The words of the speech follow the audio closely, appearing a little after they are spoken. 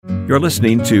You're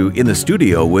listening to In the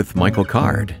Studio with Michael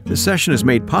Card. This session is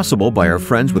made possible by our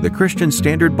friends with the Christian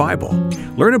Standard Bible.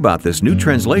 Learn about this new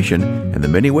translation and the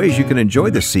many ways you can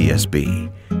enjoy the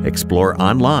CSB. Explore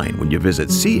online when you visit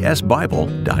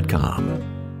csbible.com.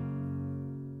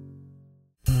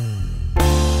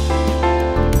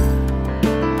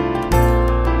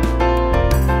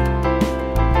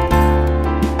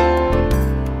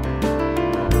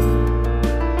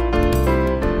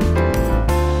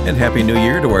 And Happy New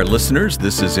Year to our listeners.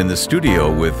 This is In the Studio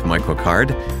with Michael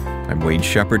Card. I'm Wayne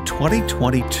Shepherd.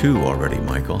 2022 already,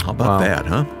 Michael. How about that,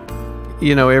 huh?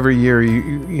 You know, every year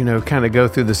you kind of go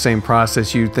through the same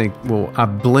process. You think, well, I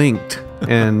blinked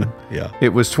and Yeah. It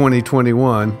was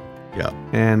 2021. Yeah.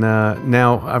 And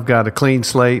now I've got a clean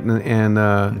slate and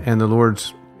the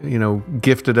Lord's,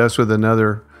 gifted us with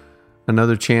another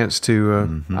chance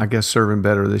to, I guess, serve Him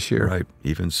better this year. Right.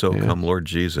 Even so, come Lord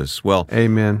Jesus. Well,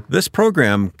 Amen. This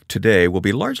program today will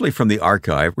be largely from the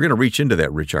archive. We're going to reach into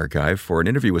that rich archive for an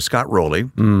interview with Scott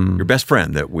Rowley, your best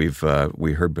friend that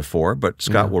we heard before, but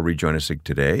Scott will rejoin us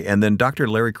today. And then Dr.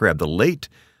 Larry Crabb, the late,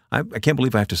 I can't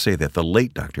believe I have to say that, the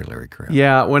late Dr. Larry Crabb.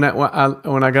 Yeah, when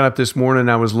I got up this morning,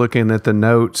 I was looking at the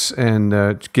notes and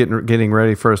getting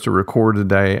ready for us to record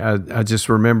today. I just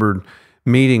remembered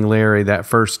meeting Larry that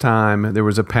first time. There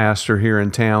was a pastor here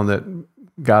in town that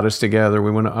got us together.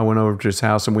 I went over to his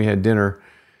house and we had dinner.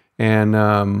 And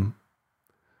I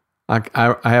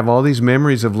have all these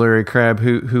memories of Larry Crabb,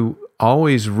 who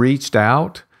always reached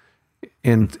out,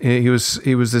 and he was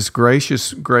this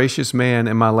gracious man.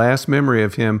 And my last memory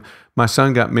of him, my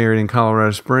son got married in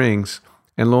Colorado Springs,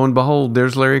 and lo and behold,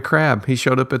 there's Larry Crabb. He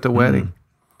showed up at the wedding.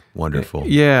 Wonderful.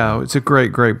 Yeah, it's a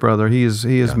great brother. He is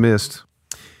missed.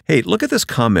 Hey, look at this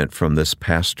comment from this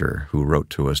pastor who wrote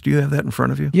to us. Do you have that in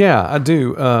front of you? Yeah, I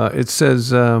do. It says,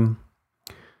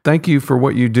 thank you for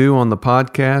what you do on the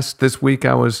podcast. This week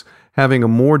I was having a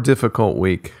more difficult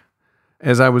week.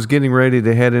 As I was getting ready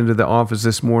to head into the office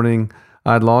this morning,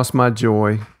 I'd lost my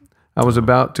joy. I was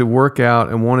about to work out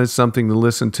and wanted something to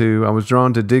listen to. I was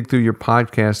drawn to dig through your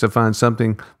podcast to find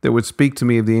something that would speak to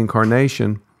me of the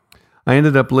incarnation. I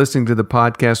ended up listening to the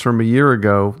podcast from a year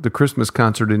ago, the Christmas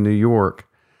concert in New York.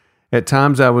 At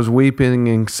times I was weeping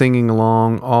and singing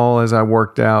along, all as I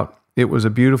worked out. It was a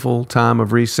beautiful time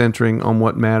of recentering on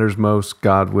what matters most,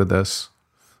 God with us.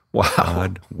 Wow.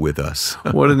 God with us.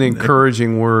 What an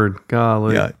encouraging word.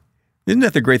 Golly. Yeah. Isn't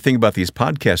that the great thing about these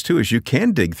podcasts, too, is you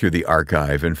can dig through the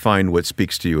archive and find what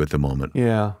speaks to you at the moment.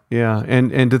 Yeah.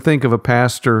 And to think of a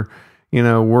pastor,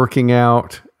 working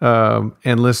out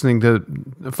and listening to,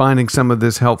 finding some of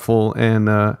this helpful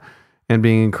and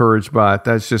being encouraged by it.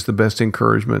 That's just the best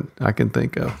encouragement I can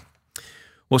think of.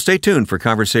 Well, stay tuned for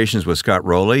conversations with Scott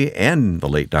Rowley and the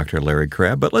late Dr. Larry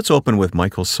Crabb, but let's open with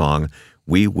Michael's song,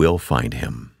 We Will Find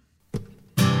Him.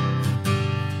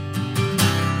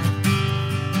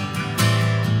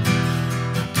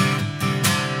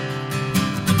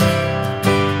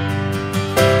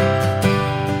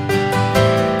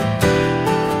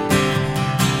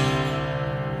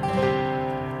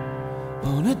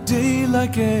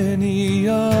 Like any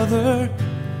other,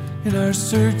 in our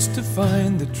search to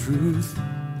find the truth,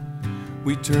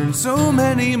 we turn so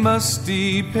many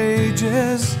musty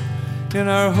pages in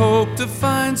our hope to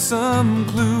find some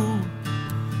clue.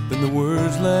 Then the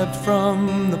words leapt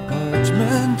from the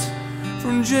parchment,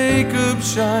 from Jacob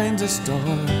shines a star,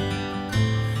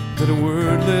 that a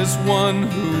wordless one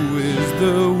who is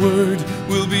the Word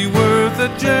will be worth a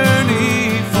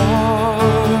journey far.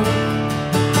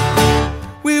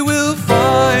 We will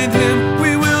find Him,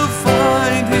 we will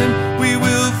find Him, we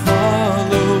will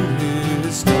follow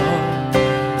His star.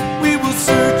 We will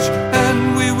search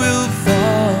and we will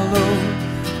follow,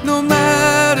 no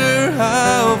matter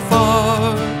how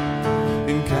far.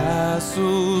 In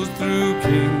castles through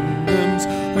kingdoms,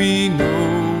 we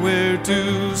know where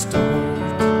to start,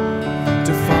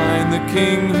 to find the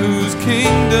King whose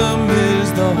kingdom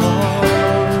is the heart.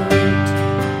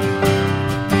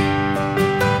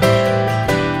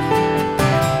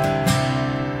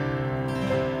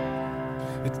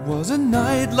 A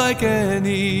night like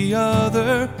any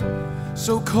other,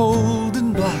 so cold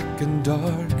and black and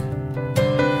dark,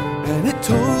 and it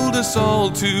told us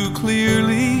all too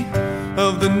clearly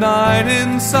of the night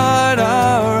inside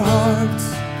our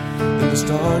hearts. Then the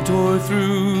star tore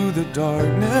through the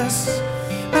darkness,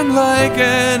 and like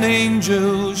an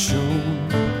angel shone,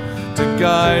 to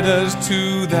guide us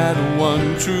to that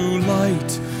one true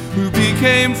light, who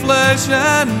became flesh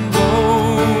and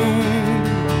bone.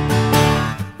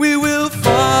 We will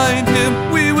find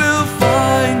Him, we will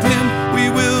find Him, we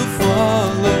will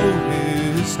follow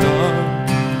His star.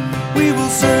 We will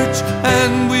search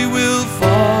and we will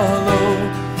follow,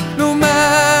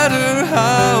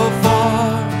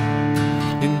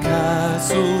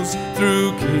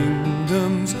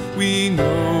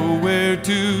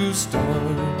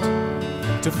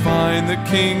 find the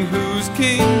King whose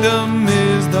kingdom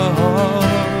is the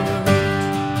heart.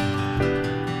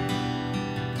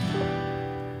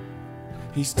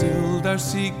 He stilled our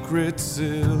secret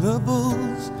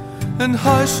syllables and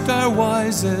hushed our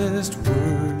wisest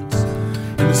words.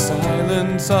 In the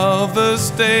silence of the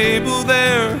stable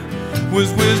there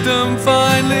was wisdom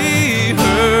finally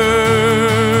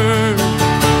heard.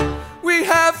 We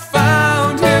have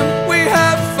found him, we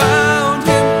have found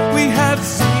him, we have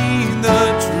seen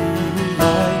the true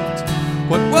light.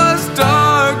 What was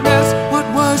darkness, what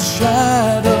was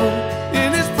shadow,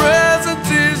 in his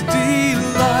presence is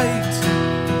delight.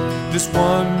 This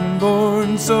one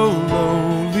born so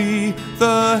lowly,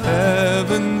 the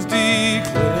heavens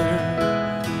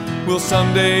declare, will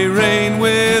someday reign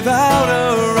without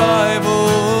a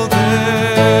rival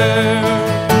there.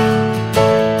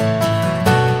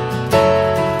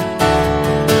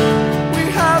 We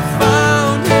have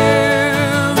found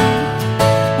him,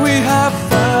 we have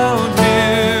found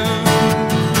him.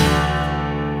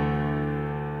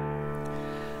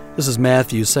 This is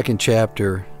Matthew's 2nd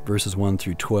chapter, verses 1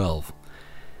 through 12.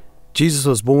 Jesus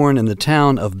was born in the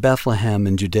town of Bethlehem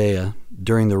in Judea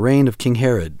during the reign of King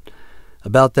Herod.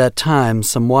 About that time,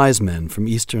 some wise men from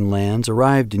eastern lands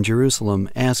arrived in Jerusalem,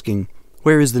 asking,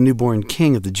 "Where is the newborn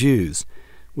King of the Jews?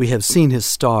 We have seen his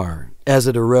star as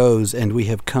it arose, and we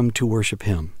have come to worship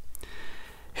him."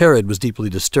 Herod was deeply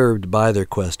disturbed by their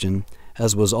question,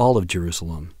 as was all of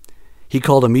Jerusalem. He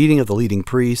called a meeting of the leading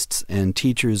priests and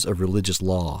teachers of religious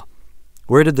law.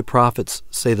 "Where did the prophets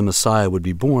say the Messiah would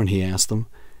be born?" he asked them.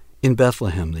 "In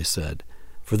Bethlehem," they said,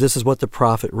 "for this is what the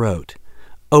prophet wrote.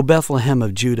 O Bethlehem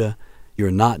of Judah, you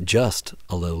are not just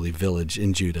a lowly village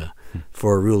in Judah,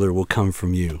 for a ruler will come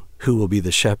from you, who will be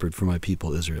the shepherd for my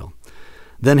people Israel."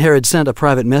 Then Herod sent a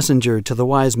private messenger to the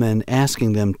wise men,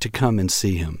 asking them to come and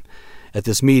see him. At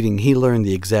this meeting he learned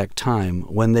the exact time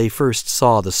when they first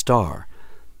saw the star.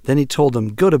 Then he told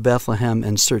them, "Go to Bethlehem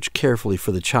and search carefully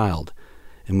for the child,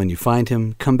 and when you find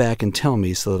him, come back and tell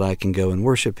me so that I can go and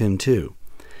worship him too."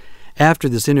 After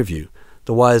this interview,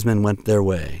 the wise men went their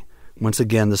way. Once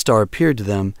again the star appeared to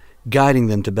them, guiding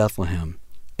them to Bethlehem.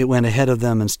 It went ahead of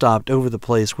them and stopped over the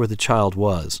place where the child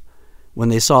was. When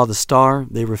they saw the star,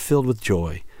 they were filled with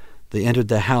joy. They entered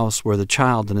the house where the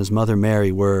child and his mother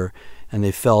Mary were, and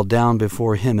they fell down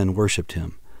before him and worshipped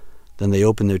him. Then they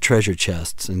opened their treasure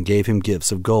chests and gave him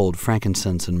gifts of gold,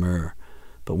 frankincense, and myrrh.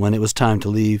 But when it was time to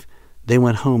leave, they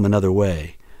went home another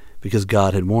way, because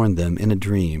God had warned them in a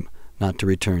dream not to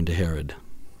return to Herod.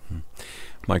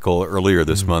 Michael, earlier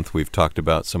this month we've talked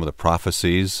about some of the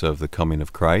prophecies of the coming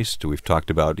of Christ. We've talked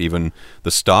about even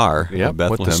the star of Bethlehem.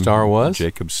 What the star was.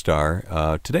 Jacob's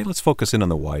star. Today let's focus in on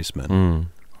the wise men.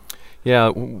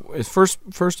 Yeah,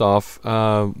 first off,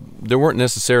 there weren't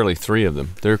necessarily 3 of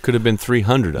them. There could have been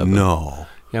 300 of them. No.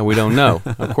 Yeah, we don't know.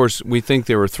 Of course, we think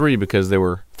there were 3 because there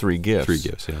were 3 gifts. 3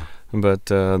 gifts, yeah. But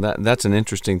that's an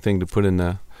interesting thing to put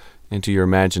into your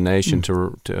imagination,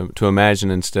 to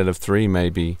imagine instead of 3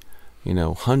 maybe,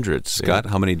 hundreds. Scott,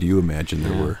 how many do you imagine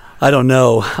there were? I don't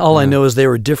know. All I know is they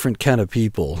were different kind of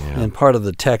people. Yeah. And part of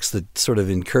the text that sort of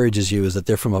encourages you is that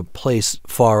they're from a place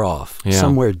far off,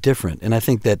 somewhere different. And I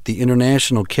think that the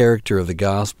international character of the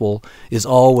gospel is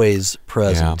always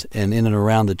present. Yeah. And in and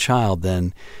around the child,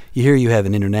 then, here you have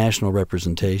an international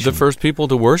representation. The first people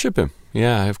to worship him,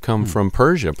 have come from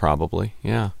Persia, probably.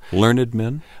 Yeah, learned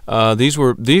men. These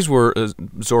were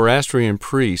Zoroastrian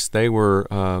priests. They were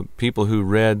people who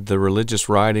read the religious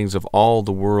writings of all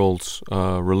the world's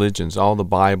religions, all the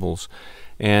Bibles.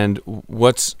 And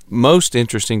what's most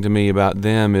interesting to me about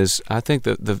them is, I think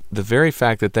that the very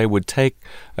fact that they would take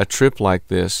a trip like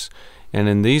this, and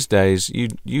in these days,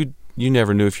 you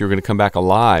never knew if you were going to come back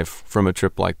alive from a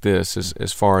trip like this,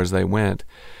 as far as they went.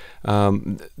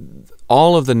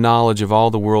 All of the knowledge of all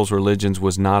the world's religions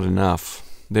was not enough.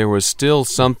 There was still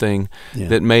something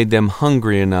that made them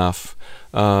hungry enough.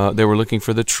 They were looking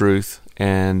for the truth,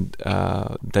 and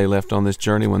they left on this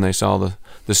journey when they saw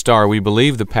the star. We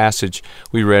believe the passage,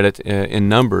 we read it in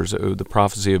Numbers, the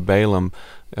prophecy of Balaam,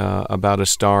 about a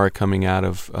star coming out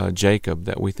of Jacob,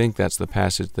 that we think that's the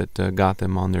passage that got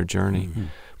them on their journey. Mm-hmm.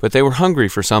 But they were hungry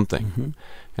for something,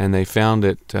 and they found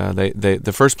it.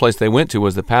 The first place they went to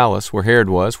was the palace where Herod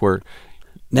was, where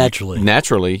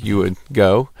naturally you would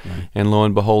go, and lo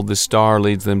and behold, this star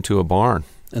leads them to a barn.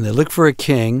 And they look for a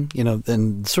king,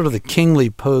 and sort of the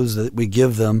kingly pose that we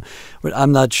give them.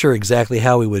 I'm not sure exactly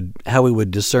how we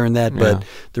would discern that, but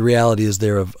the reality is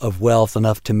they're of wealth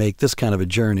enough to make this kind of a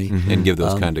journey and give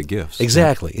those kind of gifts.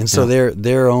 Exactly, and so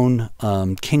their own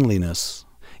kingliness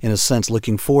in a sense,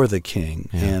 looking for the king.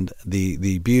 Yeah. And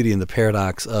the beauty and the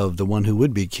paradox of the one who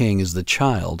would be king is the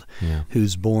child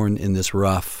who's born in this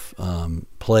rough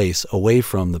place away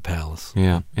from the palace.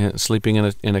 Yeah, and sleeping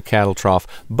in a cattle trough.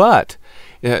 But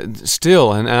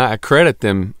still, and I credit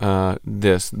them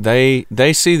this,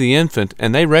 they see the infant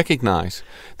and they recognize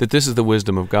that this is the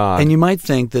wisdom of God. And you might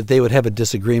think that they would have a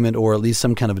disagreement or at least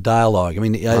some kind of dialogue. I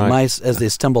mean, as they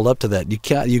stumbled up to that,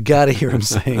 you got to hear them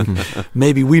saying,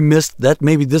 maybe we missed that,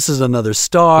 maybe this is another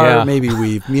star, Yeah. maybe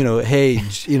we, read hey,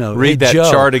 that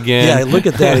Joe. chart again. Yeah, look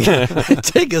at that again.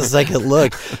 Take a second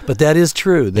look. But that is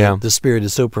true. The Spirit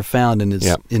is so profound in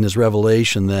his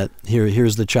revelation that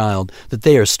here's the child, that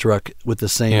they are struck with the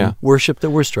same worship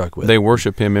that we're struck with. They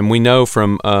worship him, and we know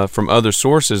from other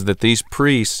sources that these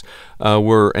priests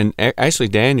were, and actually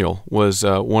Daniel was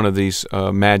one of these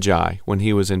magi when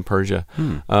he was in Persia.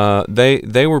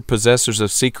 They were possessors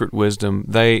of secret wisdom.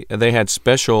 They had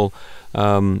special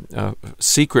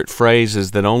secret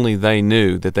phrases that only they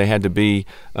knew, that they had to be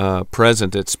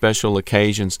present at special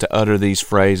occasions to utter these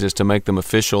phrases, to make them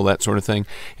official, that sort of thing.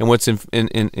 And what's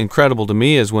incredible to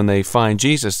me is when they find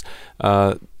Jesus,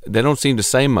 they don't seem to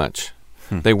say much.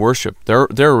 They worship.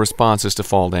 Their response is to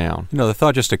fall down. The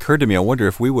thought just occurred to me. I wonder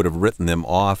if we would have written them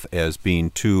off as being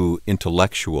too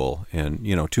intellectual and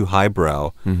too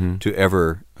highbrow to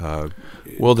ever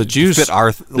the Jews fit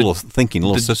our little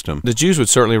system. The Jews would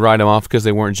certainly write them off because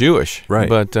they weren't Jewish, right?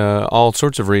 But all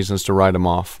sorts of reasons to write them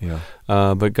off. Yeah.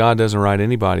 But God doesn't write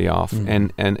anybody off,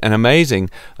 and amazing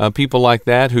people like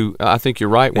that who I think you're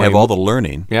right. They have all the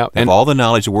learning, and all the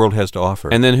knowledge the world has to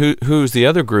offer. And then who's the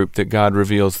other group that God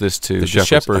reveals this to? The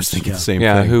shepherds. I was thinking the same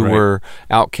thing. Who right. were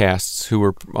outcasts, who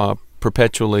were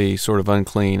perpetually sort of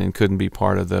unclean and couldn't be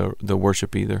part of the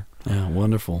worship either. Yeah,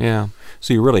 wonderful. Yeah.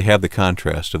 So you really have the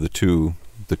contrast of the two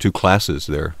classes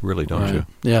there, really, don't you?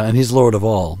 Yeah, and he's Lord of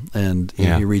all, and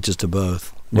he reaches to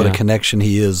both. What a connection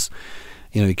he is.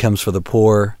 He comes for the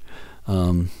poor,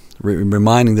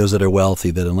 reminding those that are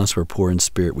wealthy that unless we're poor in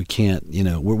spirit, we can't,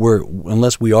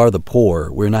 unless we are the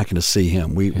poor, we're not going to see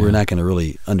him. We're not going to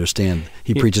really understand.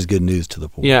 He preaches good news to the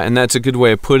poor. Yeah, and that's a good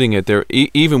way of putting it. There,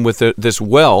 even with this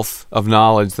wealth of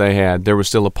knowledge they had, there was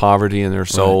still a poverty in their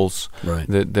souls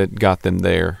that got them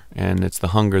there, and it's the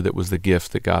hunger that was the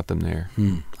gift that got them there.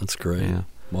 That's great. Yeah.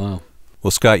 Wow. Well,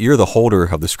 Scott, you're the holder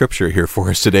of the scripture here for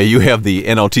us today. You have the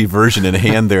NLT version in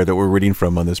hand there that we're reading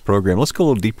from on this program. Let's go a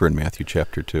little deeper in Matthew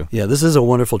chapter 2. Yeah, this is a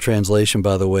wonderful translation,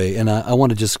 by the way, and I want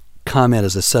to just comment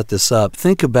as I set this up.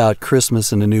 Think about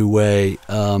Christmas in a new way,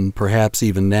 perhaps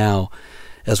even now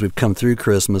as we've come through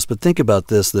Christmas, but think about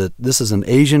this, that this is an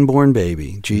Asian-born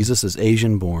baby. Jesus is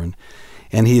Asian-born,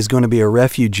 and he is going to be a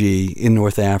refugee in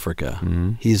North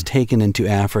Africa. He's taken into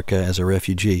Africa as a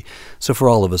refugee. So for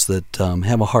all of us that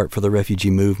have a heart for the refugee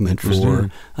movement, for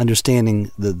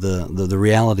understanding the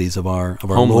realities of our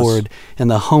Lord and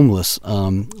the homeless,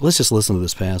 let's just listen to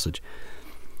this passage.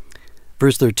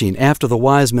 Verse 13, after the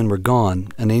wise men were gone,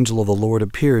 an angel of the Lord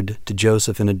appeared to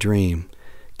Joseph in a dream.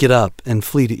 Get up and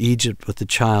flee to Egypt with the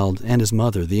child and his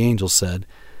mother, the angel said.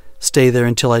 Stay there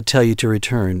until I tell you to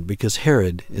return, because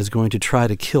Herod is going to try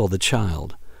to kill the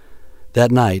child.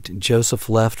 That night, Joseph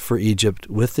left for Egypt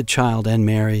with the child and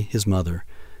Mary, his mother,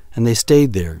 and they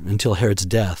stayed there until Herod's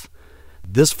death.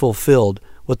 This fulfilled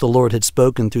what the Lord had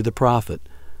spoken through the prophet.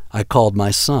 I called my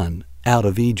son out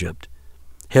of Egypt.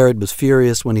 Herod was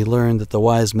furious when he learned that the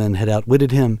wise men had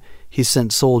outwitted him. He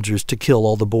sent soldiers to kill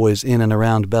all the boys in and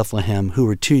around Bethlehem who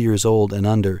were 2 years old and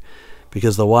under,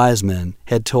 because the wise men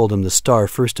had told him the star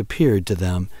first appeared to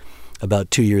them about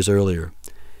 2 years earlier.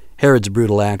 Herod's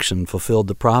brutal action fulfilled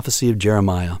the prophecy of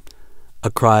Jeremiah.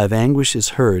 A cry of anguish is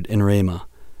heard in Ramah,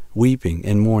 weeping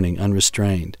and mourning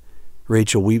unrestrained.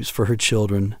 Rachel weeps for her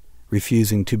children,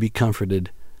 refusing to be comforted,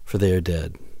 for they are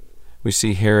dead. We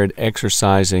see Herod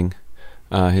exercising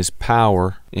his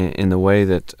power in the way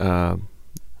that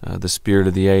the spirit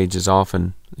of the age has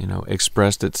often,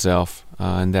 expressed itself,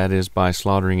 and that is by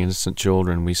slaughtering innocent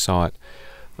children. We saw it.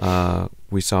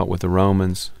 We saw it with the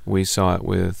Romans. We saw it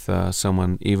with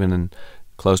someone even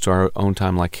close to our own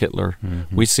time, like Hitler.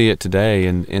 We see it today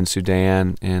in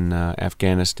Sudan, in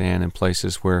Afghanistan, in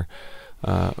places where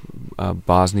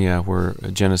Bosnia, where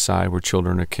genocide, where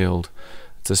children are killed.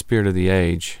 It's the spirit of the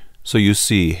age. So you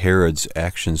see Herod's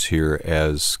actions here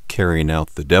as carrying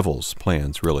out the devil's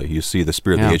plans, really. You see the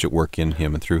spirit of the age at work in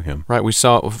him and through him. Right. We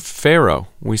saw it with Pharaoh.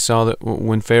 We saw that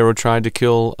when Pharaoh tried to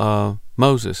kill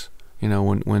Moses,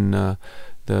 when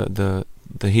the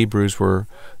Hebrews were,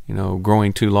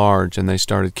 growing too large and they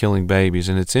started killing babies.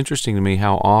 And it's interesting to me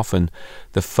how often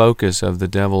the focus of the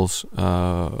devil's,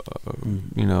 wrath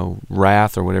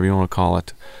or whatever you want to call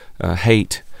it,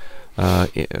 hate,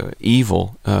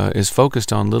 evil is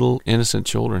focused on little innocent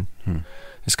children.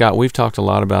 Scott, we've talked a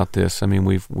lot about this. I mean,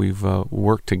 we've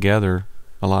worked together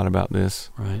a lot about this.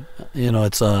 Right.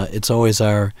 It's always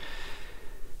our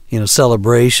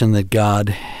celebration that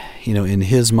God, in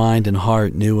His mind and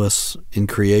heart, knew us in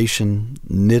creation,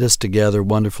 knit us together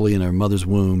wonderfully in our mother's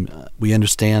womb. We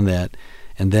understand that,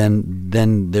 and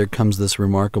then there comes this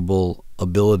remarkable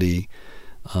ability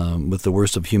with the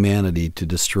worst of humanity to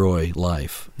destroy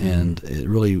life. And it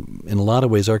really, in a lot of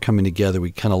ways, our coming together,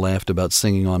 we kind of laughed about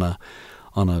singing on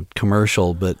a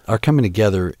commercial, but our coming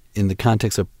together in the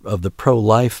context of the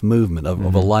pro-life movement,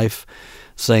 of a life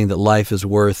saying that life is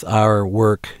worth our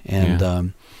work and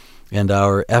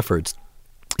our efforts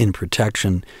in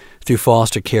protection through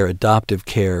foster care, adoptive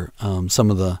care, some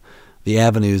of the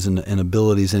avenues and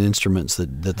abilities and instruments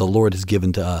that the Lord has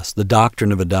given to us. The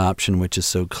doctrine of adoption, which is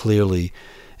so clearly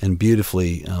and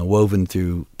beautifully woven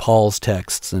through Paul's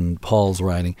texts and Paul's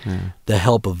writing, the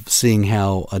help of seeing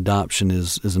how adoption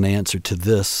is an answer to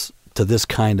this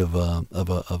kind of a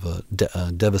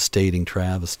devastating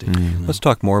travesty. Let's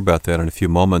talk more about that in a few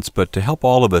moments, but to help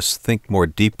all of us think more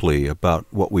deeply about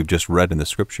what we've just read in the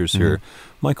Scriptures here,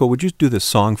 Michael, would you do this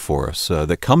song for us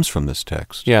that comes from this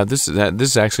text? Yeah, this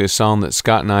is actually a song that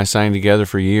Scott and I sang together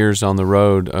for years on the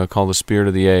road called The Spirit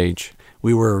of the Age.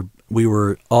 We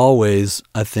were always,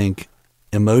 I think,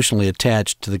 emotionally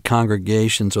attached to the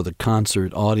congregations or the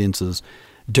concert audiences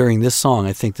during this song.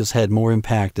 I think this had more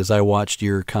impact as I watched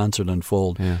your concert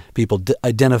unfold. Yeah. People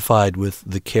identified with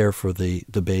the care for the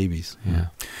babies. Yeah.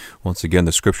 Once again,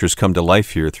 the Scriptures come to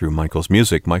life here through Michael's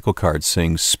music. Michael Card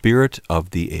sings Spirit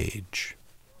of the Age.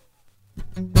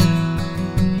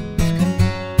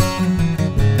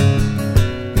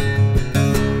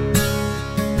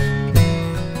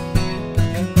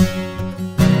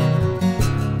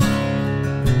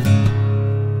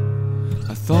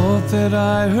 Thought that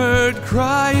I heard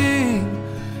crying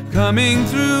coming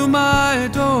through my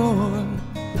door.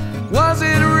 Was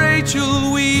it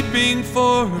Rachel weeping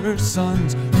for her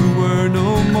sons who were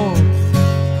no more?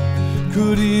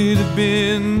 Could it have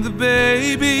been the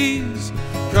babies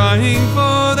crying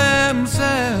for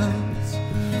themselves,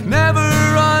 never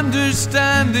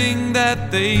understanding that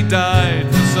they died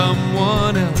for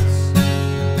someone else?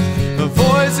 A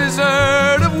voice is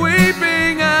heard of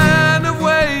weeping and of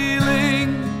wailing.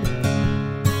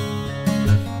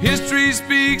 History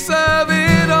speaks of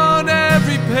it on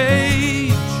every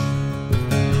page,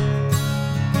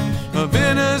 of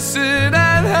innocent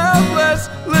and helpless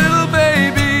little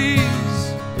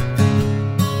babies,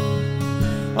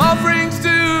 offerings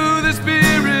to the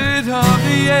spirit of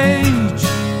the age.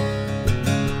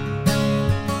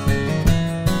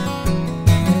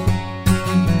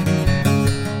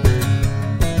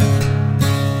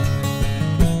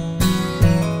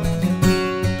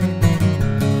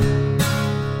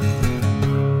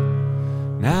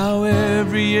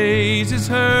 Every age has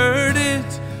heard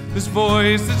it, this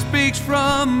voice that speaks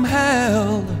from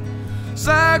hell.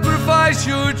 Sacrifice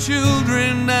your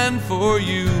children and for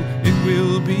you it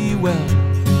will be well.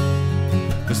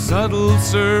 The subtle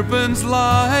serpent's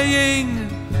lying,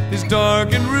 his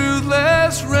dark and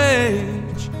ruthless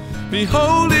rage.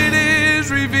 Behold, it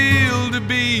is revealed to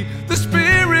be the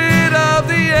spirit of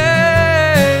the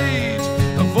age.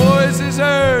 A voice is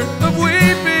heard of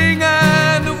weeping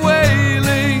and of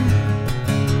wailing.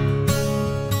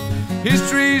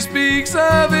 History speaks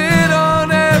of it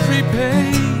on every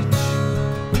page,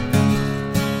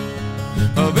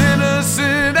 of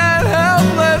innocent and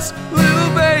helpless little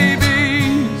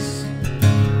babies,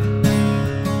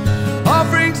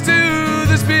 offerings to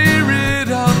the spirit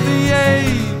of the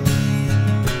age.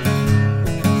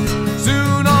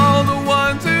 Soon all the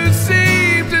ones who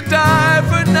seem to die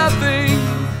for nothing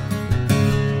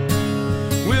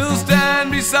will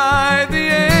stand beside the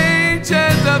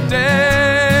Ancient of Days.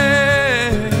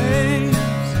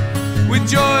 With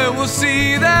joy we'll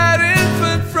see that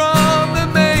infant from the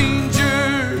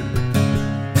manger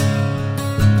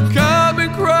come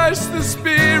and crush the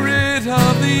spirit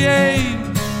of the age.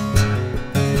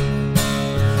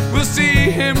 We'll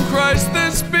see him crush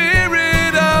the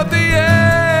spirit of the age.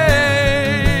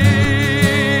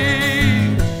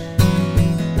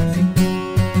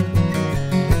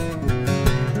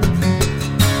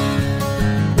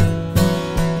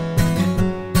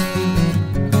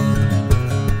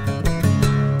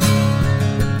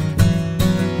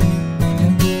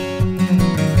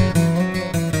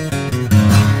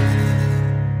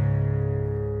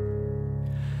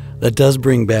 That does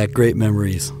bring back great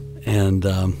memories and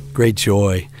great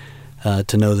joy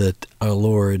to know that our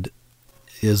Lord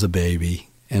is a baby,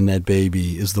 and that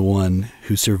baby is the one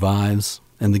who survives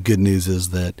And the good news is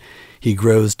that he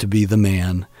grows to be the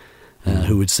man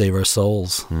who would save our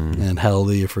souls. And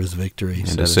hallelujah for his victory.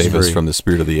 And to save us from the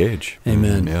spirit of the age.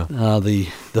 Amen.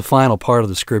 The final part of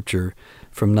the scripture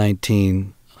from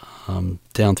 19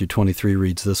 down through 23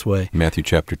 reads this way. Matthew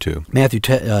chapter 2. Matthew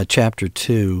chapter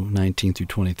 2, 19 through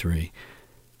 23.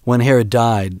 When Herod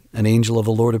died, an angel of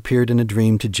the Lord appeared in a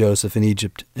dream to Joseph in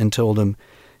Egypt and told him,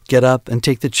 "Get up and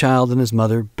take the child and his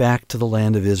mother back to the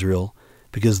land of Israel,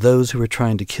 because those who are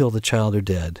trying to kill the child are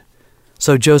dead."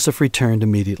 So Joseph returned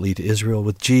immediately to Israel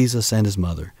with Jesus and his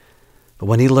mother. But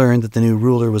when he learned that the new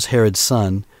ruler was Herod's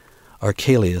son,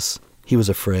 Archelaus, he was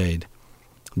afraid.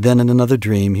 Then in another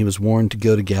dream he was warned to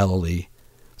go to Galilee.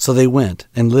 So they went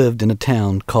and lived in a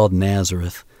town called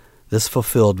Nazareth. This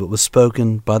fulfilled what was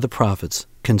spoken by the prophets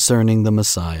concerning the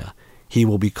Messiah. He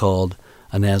will be called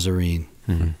a Nazarene.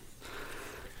 Mm-hmm.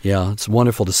 Yeah, it's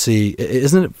wonderful to see.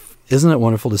 Isn't it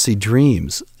wonderful to see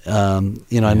dreams? I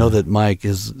know that Mike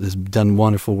has done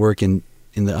wonderful work in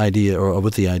the idea or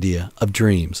with the idea of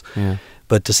dreams. Yeah.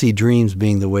 But to see dreams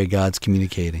being the way God's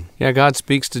communicating. Yeah, God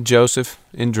speaks to Joseph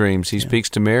in dreams. He speaks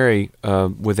to Mary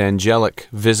with angelic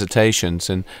visitations.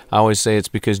 And I always say it's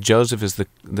because Joseph is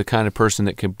the kind of person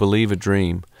that can believe a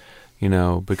dream,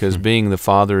 because being the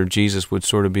father of Jesus would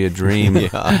sort of be a dream,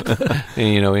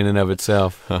 in and of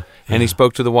itself. And he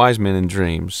spoke to the wise men in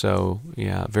dreams. So,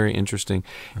 very interesting.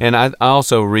 And I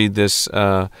also read this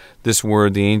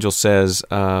word, the angel says,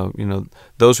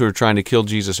 those who are trying to kill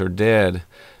Jesus are dead.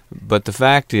 But the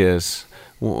fact is,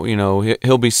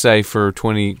 he'll be safe for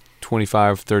 20,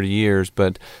 25, 30 years,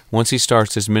 but once he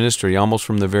starts his ministry, almost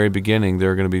from the very beginning, there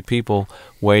are going to be people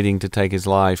waiting to take his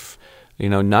life,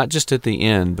 not just at the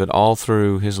end, but all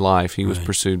through his life. He was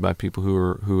pursued by people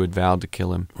who had vowed to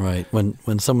kill him. Right.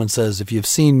 When someone says, "If you've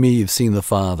seen me, you've seen the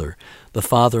Father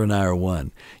and I are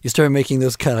one," you start making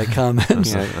those kind of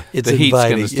comments. It's the heat's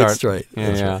inviting. going to start. It's right.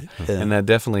 Yeah. And that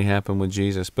definitely happened with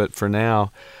Jesus. But for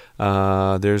now,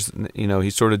 he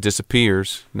sort of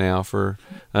disappears now for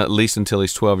at least until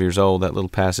he's 12 years old, that little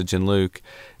passage in Luke.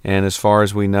 And as far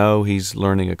as we know, he's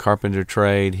learning a carpenter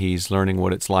trade. He's learning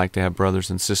what it's like to have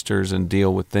brothers and sisters and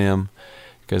deal with them.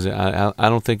 Because I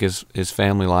don't think his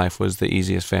family life was the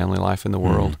easiest family life in the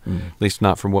world, at least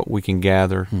not from what we can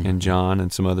gather in John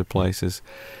and some other places.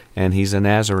 And he's a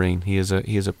Nazarene. He is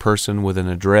a person with an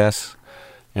address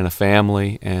and a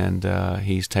family, and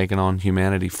he's taken on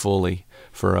humanity fully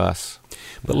for us.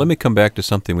 But let me come back to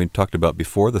something we talked about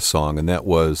before the song, and that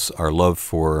was our love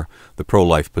for the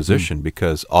pro-life position,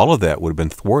 because all of that would have been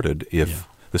thwarted if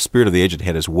the spirit of the age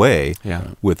had his way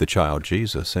with the child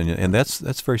Jesus, and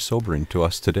that's very sobering to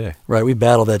us today. Right, we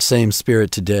battle that same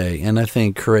spirit today, and I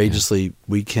think courageously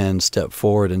we can step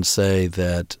forward and say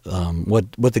that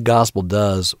what the gospel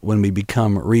does when we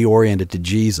become reoriented to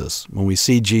Jesus, when we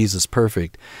see Jesus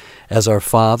perfect as our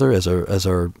Father, as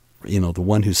our the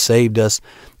one who saved us,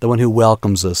 the one who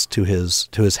welcomes us to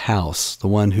his house, the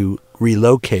one who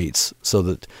relocates so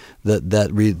that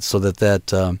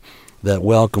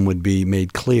welcome would be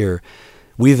made clear.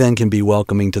 We then can be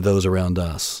welcoming to those around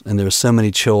us. And there are so many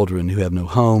children who have no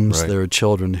homes. Right. There are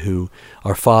children who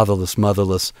are fatherless,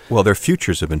 motherless. Well, their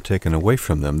futures have been taken away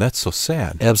from them. That's so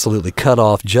sad. Absolutely cut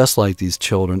off, just like these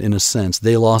children. In a sense,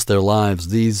 they lost their lives.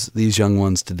 These young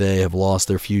ones today have lost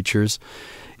their futures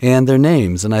and their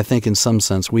names. And I think in some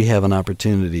sense we have an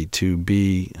opportunity to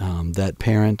be that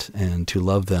parent and to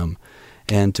love them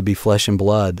and to be flesh and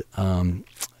blood,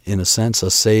 in a sense, a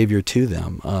savior to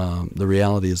them. The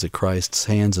reality is that Christ's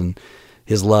hands and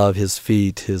his love, his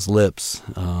feet, his lips,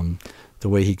 the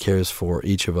way he cares for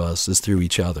each of us is through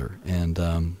each other. And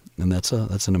that's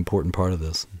an important part of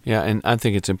this. Yeah, and I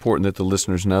think it's important that the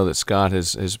listeners know that Scott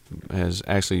has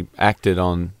actually acted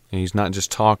on, he's not just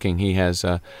talking, he has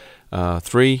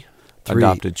three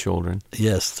adopted children.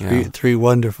 Yes, three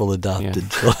wonderful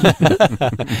adopted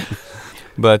children.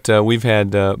 But we've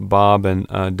had Bob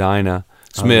and Dinah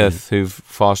Smith, who've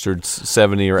fostered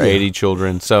 70 or 80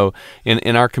 children. So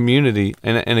in our community,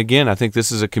 and again, I think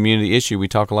this is a community issue. We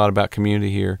talk a lot about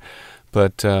community here,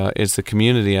 but it's the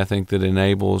community, I think, that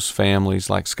enables families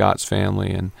like Scott's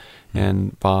family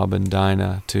and Bob and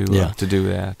Dinah to do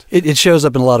that. It shows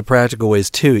up in a lot of practical ways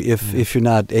too. If you're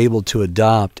not able to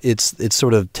adopt, it's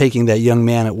sort of taking that young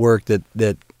man at work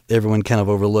that everyone kind of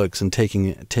overlooks, and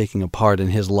taking a part in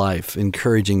his life,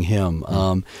 encouraging him,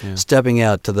 stepping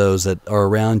out to those that are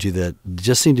around you that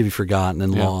just seem to be forgotten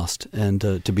and lost, and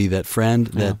to be that friend,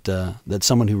 that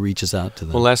someone who reaches out to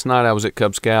them. Well, last night I was at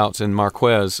Cub Scouts in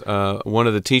Marquez. One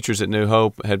of the teachers at New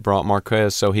Hope had brought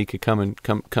Marquez so he could come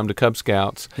to Cub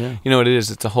Scouts. Yeah. You know what it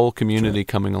is? It's a whole community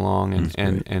coming along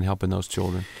and helping those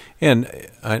children. And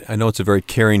I know it's a very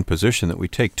caring position that we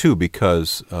take, too,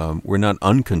 because we're not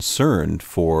unconcerned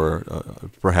for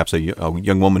perhaps a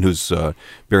young woman who's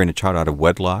bearing a child out of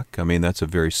wedlock. I mean, that's a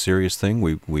very serious thing.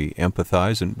 We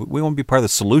empathize, and we want to be part of the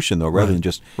solution, though, rather than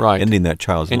just ending that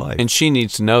child's life. And she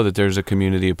needs to know that there's a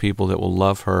community of people that will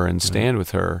love her and stand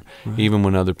with her, even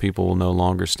when other people will no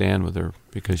longer stand with her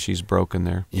because she's broken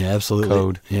their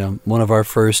code. Yeah, one of our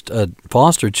first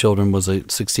foster children was a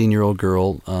 16-year-old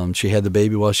girl. She had the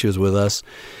baby while she was with us.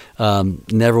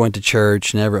 Never went to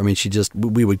church.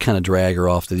 We would kind of drag her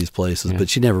off to these places, but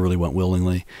she never really went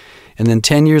willingly. And then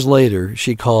 10 years later,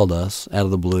 she called us out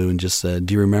of the blue and just said,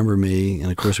 "Do you remember me?"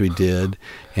 And of course we did.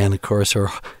 And of course her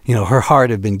heart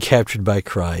had been captured by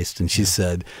Christ. And she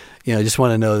said, I just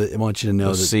want you to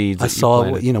know that I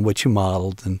saw what you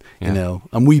modeled, and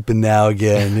I'm weeping now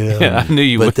again. I knew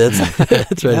you would. But that's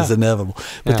right. It's inevitable.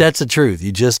 But that's the truth.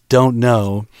 You just don't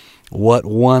know what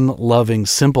one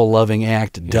simple loving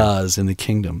act does in the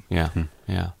kingdom. Yeah,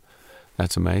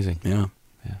 that's amazing. Yeah.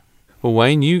 Well,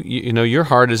 Wayne, you know your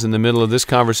heart is in the middle of this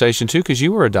conversation too, because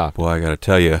you were adopted. Well, I got to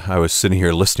tell you, I was sitting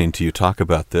here listening to you talk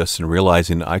about this and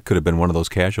realizing I could have been one of those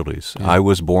casualties. I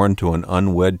was born to an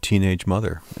unwed teenage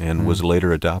mother and was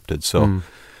later adopted. So,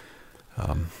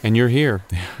 and you're here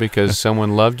because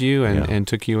someone loved you and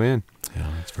took you in. Yeah,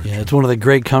 that's very true. It's one of the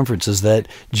great comforts is that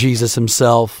Jesus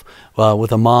himself,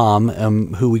 with a mom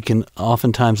who we can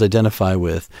oftentimes identify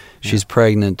with, she's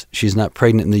pregnant. She's not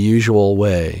pregnant in the usual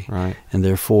way. Right. And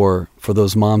therefore, for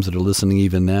those moms that are listening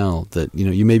even now, that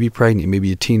you may be pregnant, you may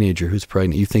be a teenager who's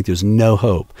pregnant, you think there's no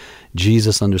hope.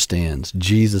 Jesus understands.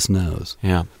 Jesus knows.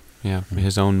 Yeah.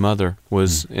 His own mother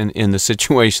was in the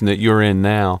situation that you're in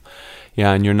now.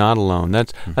 Yeah, and you're not alone.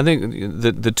 That's I think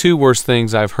the two worst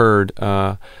things I've heard,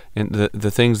 and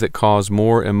the things that cause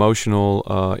more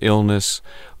emotional illness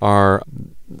are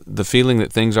the feeling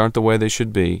that things aren't the way they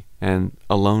should be, and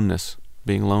aloneness,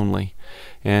 being lonely,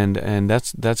 and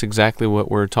that's exactly what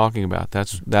we're talking about.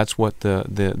 That's what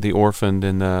the orphaned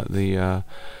and the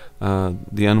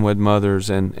unwed mothers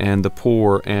and the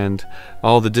poor and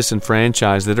all the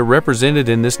disenfranchised that are represented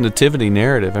in this nativity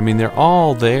narrative. I mean, they're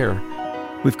all there.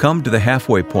 We've come to the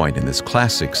halfway point in this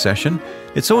classic session.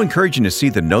 It's so encouraging to see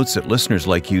the notes that listeners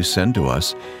like you send to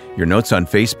us. Your notes on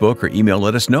Facebook or email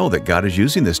let us know that God is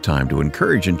using this time to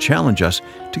encourage and challenge us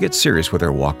to get serious with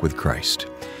our walk with Christ.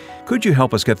 Could you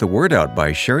help us get the word out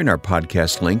by sharing our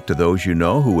podcast link to those you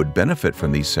know who would benefit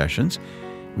from these sessions?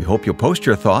 We hope you'll post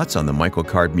your thoughts on the Michael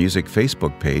Card Music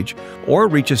Facebook page or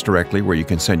reach us directly where you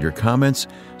can send your comments,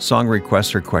 song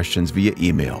requests, or questions via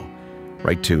email.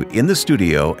 Write to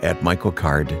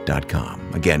inthestudio@michaelcard.com.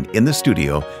 Again,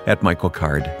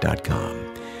 inthestudio@michaelcard.com.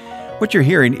 What you're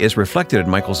hearing is reflected in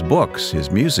Michael's books,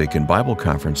 his music, and Bible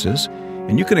conferences,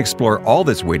 and you can explore all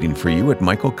that's waiting for you at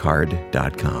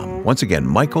michaelcard.com. Once again,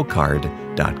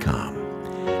 michaelcard.com.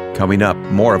 Coming up,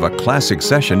 more of a classic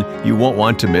session you won't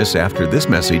want to miss after this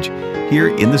message here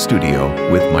in the studio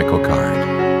with Michael Card.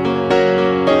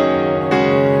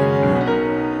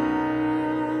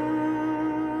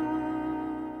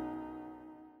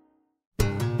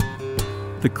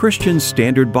 The Christian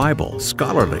Standard Bible,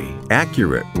 scholarly,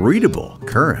 accurate, readable,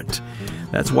 current.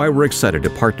 That's why we're excited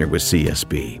to partner with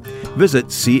CSB. Visit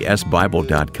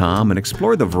csbible.com and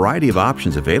explore the variety of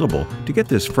options available to get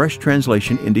this fresh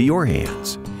translation into your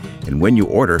hands. And when you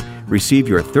order, receive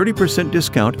your 30%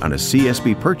 discount on a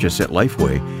CSB purchase at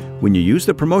Lifeway when you use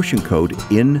the promotion code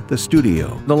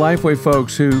INTHESTUDIO. The Lifeway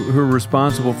folks who are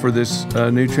responsible for this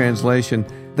new translation,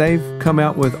 they've come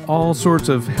out with all sorts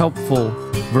of helpful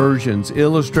versions,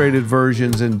 illustrated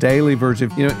versions, and daily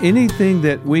versions. Anything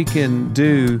that we can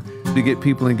do to get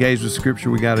people engaged with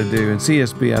Scripture, we got to do. And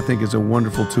CSB, I think, is a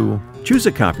wonderful tool. Choose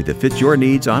a copy that fits your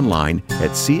needs online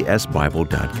at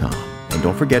csbible.com. And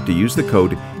don't forget to use the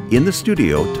code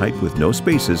INTHESTUDIO, typed with no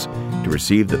spaces, to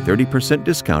receive the 30%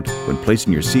 discount when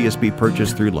placing your CSB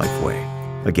purchase through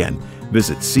Lifeway. Again,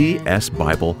 visit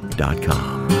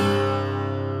csbible.com.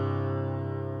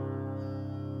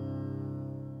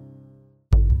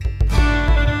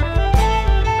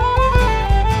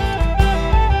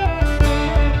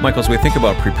 Michael, as we think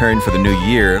about preparing for the new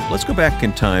year, let's go back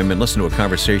in time and listen to a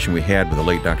conversation we had with the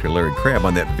late Dr. Larry Crabb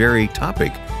on that very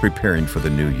topic, preparing for the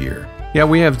new year. Yeah,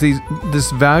 we have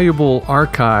this valuable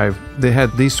archive that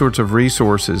had these sorts of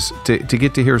resources to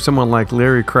get to hear someone like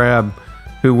Larry Crabb,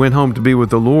 who went home to be with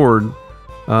the Lord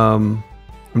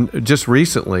just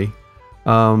recently,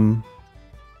 to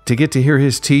get to hear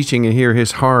his teaching and hear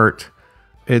his heart.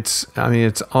 It's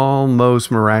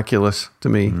almost miraculous to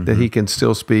me that he can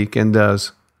still speak and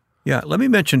does. Yeah, let me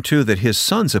mention, too, that his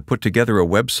sons have put together a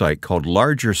website called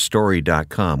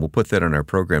largerstory.com. We'll put that on our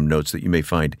program notes that you may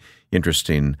find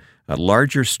interesting,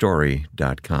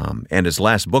 largerstory.com. And his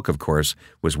last book, of course,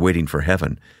 was Waiting for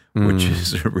Heaven, which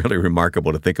is really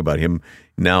remarkable to think about him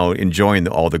now enjoying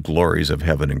all the glories of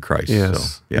heaven in Christ.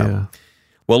 Yes. So, yeah.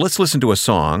 Well, let's listen to a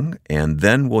song, and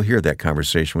then we'll hear that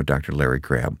conversation with Dr. Larry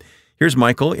Crabb. Here's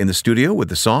Michael in the studio with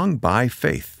the song By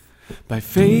Faith. By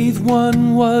faith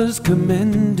one was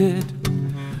commended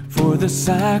for the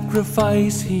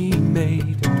sacrifice he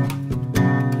made.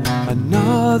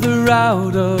 Another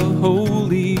out of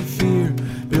holy fear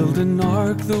built an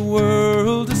ark the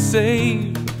world to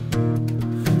save.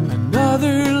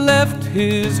 Another left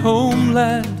his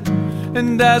homeland,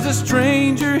 and as a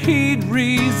stranger he'd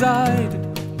reside.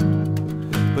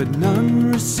 But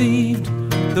none received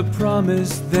the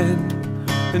promise then,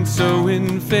 and so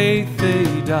in faith they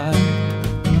died.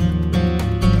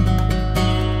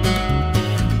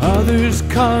 Others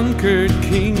conquered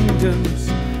kingdoms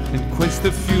and quenched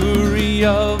the fury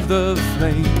of the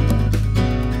flame.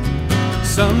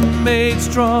 Some made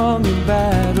strong in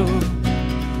battle,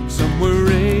 some were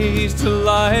raised to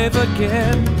life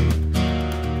again.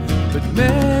 But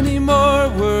many more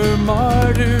were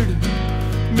martyred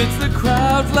midst the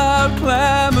crowd's loud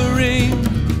clamoring.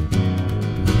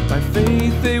 By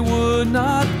faith they would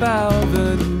not bow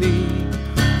the knee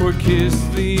or kiss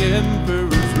the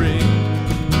emperor's ring.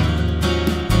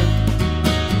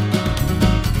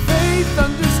 Faith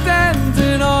understands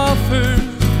and offers,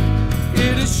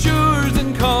 it assures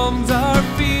and calms our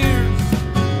fears.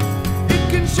 It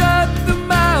can shut the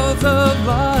mouths of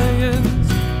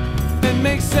lions and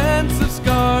make sense of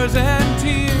scars and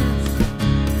tears.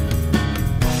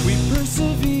 We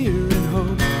persevere in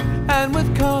hope and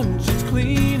with conscience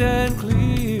clean and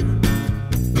clear.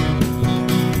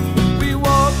 We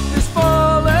walk this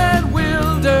fallen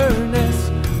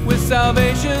wilderness with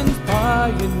salvation's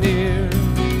pioneer.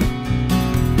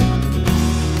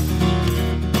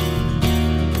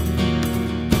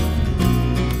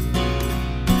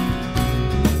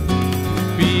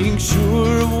 Being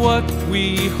sure of what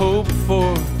we hope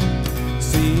for,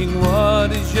 seeing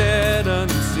what is yet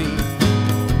unseen.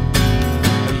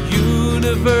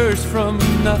 Universe from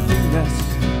nothingness,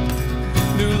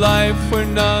 new life where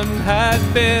none had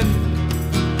been,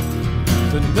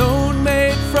 the known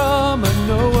made from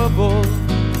unknowable,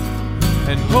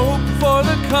 and hope for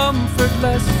the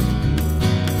comfortless,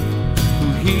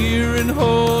 who hear and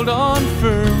hold on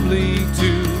firmly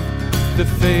to the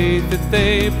faith that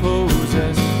they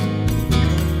possess.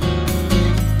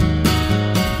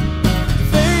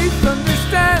 Faith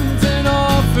understands and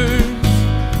offers,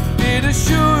 it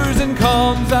assures and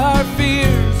calms our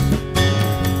fears.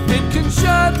 It can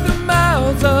shut the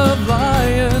mouths of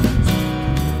lions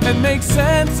and make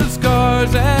sense of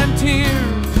scars and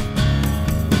tears.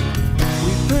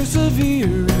 We persevere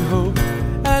in hope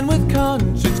and with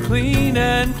conscience clean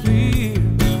and clear.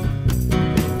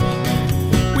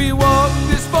 We walk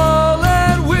this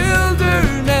fallen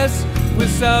wilderness with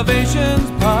salvation's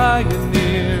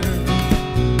pioneer.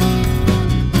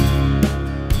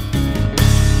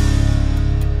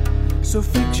 So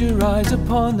fix your eyes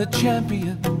upon the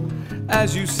champion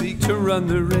as you seek to run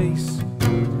the race,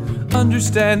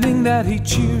 understanding that he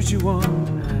cheers you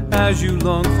on as you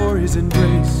long for his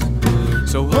embrace.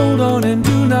 So hold on and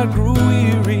do not grow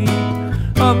weary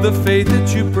of the faith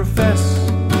that you profess,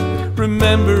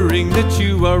 remembering that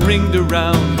you are ringed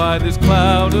around by this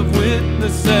cloud of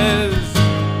witnesses.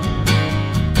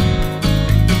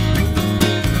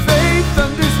 Faith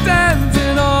understands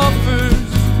and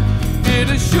offers, it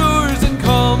assures and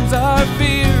calms our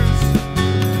fears.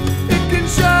 It can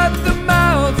shut the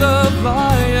mouths of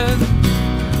lions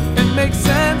and make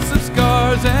sense of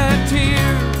scars and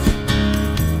tears.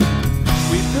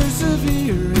 We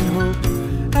persevere in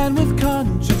hope and with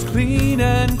conscience clean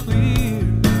and clear.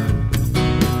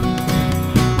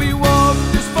 We walk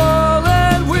this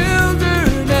fallen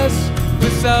wilderness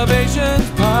with salvation's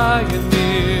pioneer.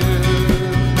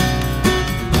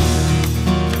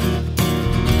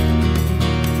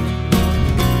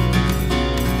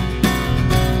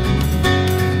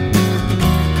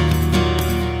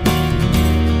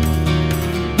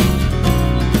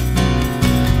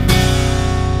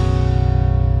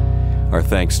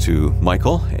 thanks to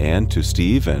Michael and to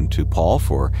Steve and to Paul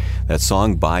for that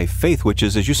song By Faith, which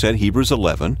is, as you said, Hebrews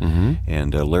 11. Mm-hmm.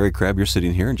 And Larry Crabb, you're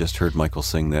sitting here and just heard Michael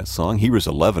sing that song. Hebrews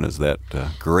 11 is that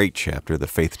great chapter, the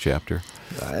faith chapter.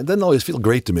 It doesn't always feel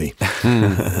great to me.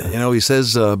 He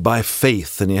says by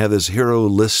faith, and you have this hero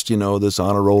list, this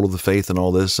honor roll of the faith and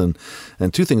all this. And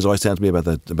two things always stand to me about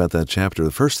that chapter.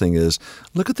 The first thing is,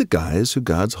 look at the guys who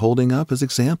God's holding up as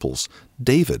examples.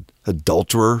 David,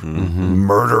 adulterer,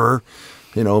 murderer.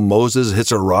 Moses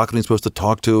hits a rock and he's supposed to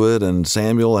talk to it, and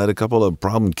Samuel had a couple of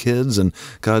problem kids, and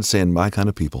God's saying, my kind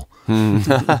of people.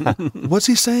 What's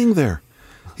he saying there?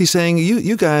 He's saying,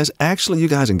 you guys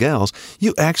and gals,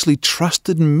 you actually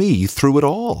trusted me through it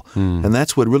all. And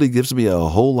that's what really gives me a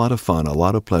whole lot of fun, a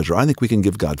lot of pleasure. I think we can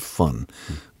give God fun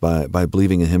by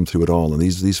believing in him through it all. And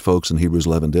these folks in Hebrews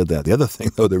 11 did that. The other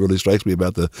thing, though, that really strikes me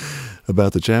about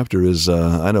the chapter is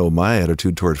I know my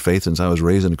attitude toward faith since I was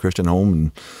raised in a Christian home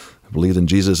and believed in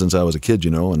Jesus since I was a kid,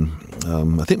 and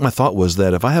I think my thought was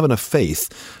that if I have enough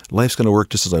faith, life's going to work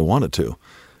just as I want it to.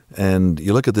 And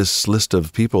you look at this list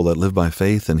of people that live by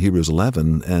faith in Hebrews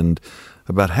 11, and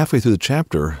about halfway through the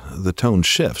chapter, the tone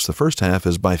shifts. The first half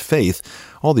is by faith,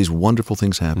 all these wonderful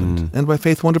things happened. And by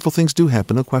faith, wonderful things do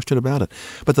happen, no question about it.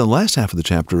 But the last half of the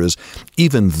chapter is,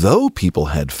 even though people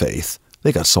had faith,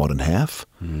 they got sawed in half.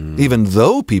 Even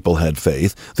though people had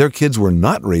faith, their kids were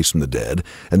not raised from the dead.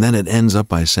 And then it ends up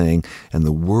by saying, and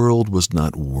the world was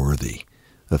not worthy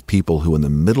of people who in the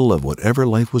middle of whatever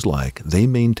life was like, they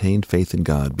maintained faith in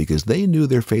God because they knew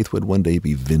their faith would one day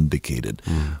be vindicated.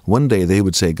 One day they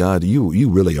would say, God, you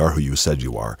really are who you said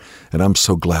you are. And I'm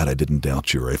so glad I didn't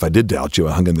doubt you. Or if I did doubt you,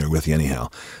 I hung in there with you anyhow.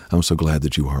 I'm so glad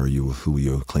that you are who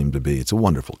you claim to be. It's a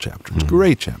wonderful chapter. It's a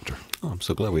great chapter. Oh, I'm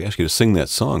so glad we asked you to sing that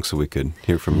song so we could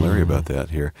hear from Larry about that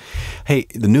here. Hey,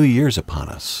 the new year's upon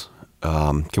us.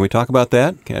 Can we talk about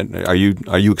that? Are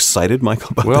you excited,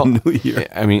 Michael, about the new year?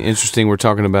 I mean, interesting. We're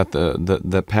talking about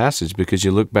the passage because you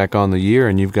look back on the year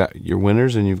and you've got your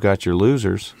winners and you've got your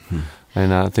losers,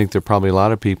 and I think there are probably a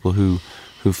lot of people who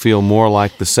feel more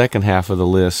like the second half of the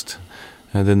list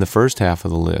than the first half of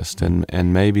the list,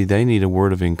 and maybe they need a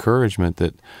word of encouragement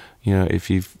that if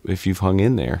you've hung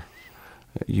in there,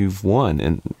 you've won,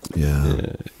 and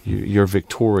you're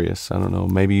victorious. I don't know.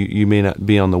 Maybe you may not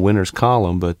be on the winners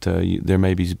column, but there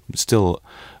may be still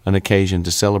an occasion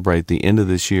to celebrate the end of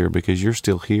this year because you're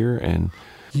still here. And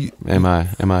am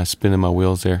I spinning my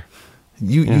wheels there?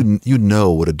 You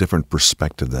know what a different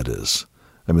perspective that is.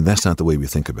 I mean, that's not the way we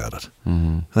think about it.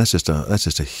 That's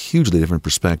just a hugely different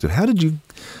perspective. How did you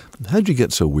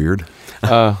get so weird?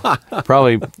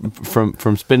 Probably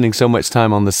from spending so much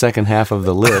time on the second half of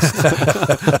the list.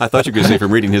 I thought you were going to say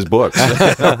from reading his books.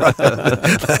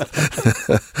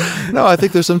 No, I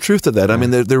think there's some truth to that. I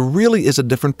mean, there really is a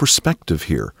different perspective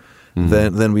here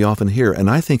than we often hear. And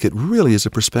I think it really is a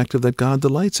perspective that God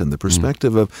delights in, the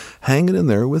perspective of hanging in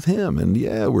there with him. And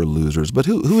we're losers. But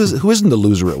who isn't a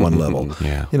loser at one level?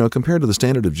 Compared to the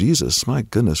standard of Jesus, my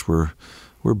goodness, we're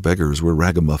beggars, we're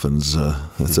ragamuffins.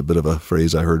 That's a bit of a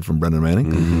phrase I heard from Brendan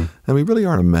Manning. And we really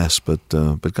are a mess, but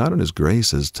God in his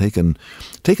grace has taken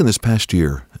this past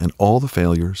year and all the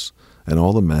failures and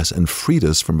all the mess and freed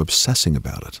us from obsessing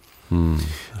about it.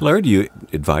 Larry, do you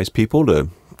advise people to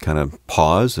kind of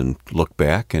pause and look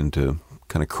back and to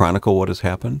kind of chronicle what has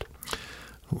happened?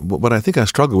 What I think I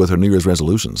struggle with are New Year's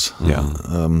resolutions.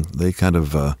 They kind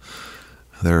of, the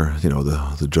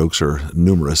jokes are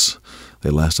numerous.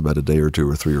 They last about a day or two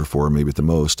or three or four, maybe at the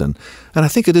most. And I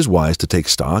think it is wise to take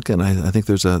stock, and I think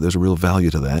there's a real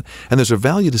value to that. And there's a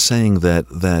value to saying that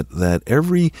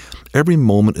every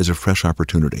moment is a fresh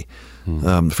opportunity.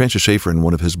 Francis Schaeffer, in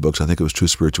one of his books, I think it was True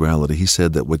Spirituality, he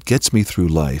said that what gets me through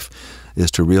life is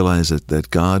to realize that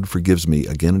God forgives me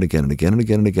again and again and again and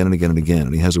again and again and again and again.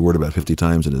 And he has a word about 50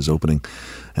 times in his opening.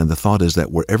 And the thought is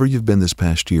that wherever you've been this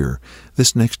past year,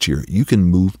 this next year, you can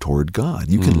move toward God.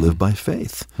 You can live by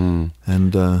faith.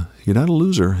 And you're not a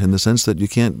loser in the sense that you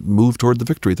can't move toward the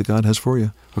victory that God has for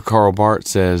you. Well, Karl Barth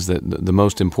says that the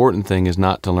most important thing is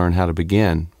not to learn how to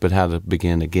begin, but how to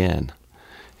begin again.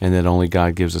 And that only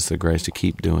God gives us the grace to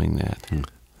keep doing that.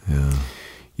 Yeah.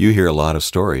 You hear a lot of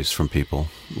stories from people,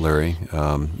 Larry.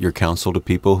 Your counsel to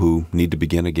people who need to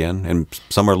begin again, and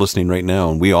some are listening right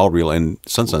now, and we all realize, and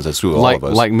sometimes that's true of all of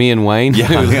us. Like me and Wayne?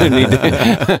 Yeah.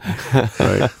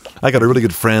 Right. I got a really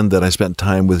good friend that I spent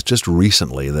time with just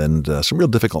recently, and some real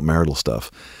difficult marital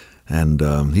stuff. And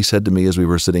he said to me as we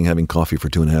were sitting having coffee for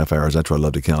 2.5 hours, that's why I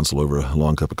love to counsel over a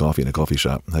long cup of coffee in a coffee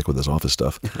shop, heck with this office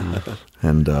stuff.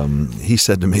 And he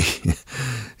said to me,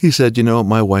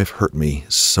 my wife hurt me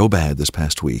so bad this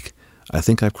past week. I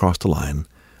think I've crossed a line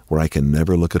where I can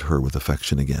never look at her with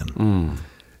affection again.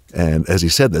 And as he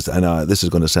said this, and this is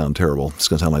going to sound terrible. It's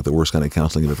going to sound like the worst kind of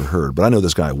counseling you've ever heard. But I know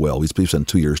this guy well. We've spent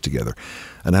 2 years together.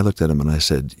 And I looked at him and I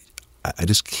said, I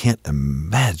just can't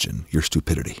imagine your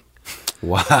stupidity.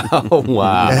 Wow.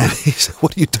 Wow. And he said,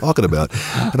 what are you talking about?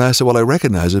 And I said, well, I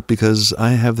recognize it because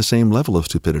I have the same level of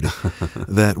stupidity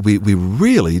that we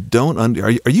really don't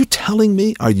are you telling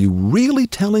me, are you really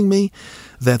telling me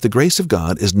that the grace of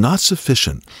God is not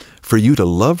sufficient for you to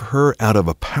love her out of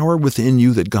a power within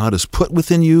you that God has put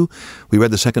within you? We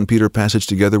read the 2 Peter passage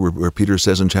together where Peter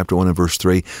says in chapter 1 and verse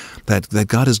 3 that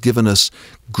God has given us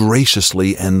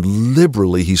graciously and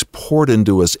liberally. He's poured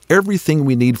into us everything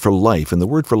we need for life. And the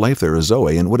word for life there is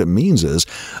Zoe. And what it means is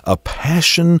a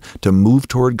passion to move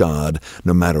toward God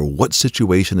no matter what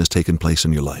situation has taken place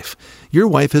in your life. Your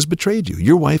wife has betrayed you.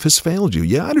 Your wife has failed you.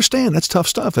 Yeah, I understand. That's tough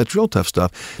stuff. That's real tough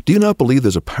stuff. Do you not believe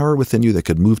there's a power within you that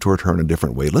could move toward her in a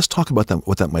different way? Let's talk about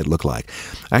what that might look like.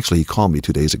 Actually, he called me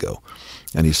 2 days ago,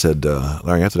 and he said,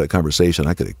 Larry, after that conversation,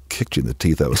 I could have kicked you in the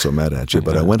teeth. I was so mad at you.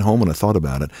 But I went home and I thought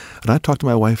about it, and I talked to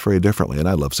my wife very differently. And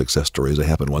I love success stories. They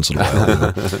happen once in a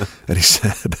while. And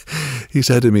he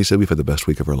said to me, we've had the best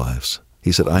week of our lives.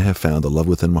 He said, I have found the love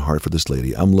within my heart for this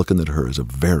lady. I'm looking at her as a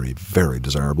very, very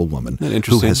desirable woman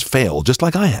who has failed, just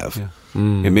like I have. Yeah.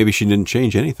 And maybe she didn't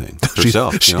change anything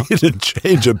herself. She didn't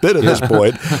change a bit at this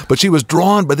point, but she was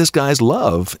drawn by this guy's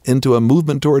love into a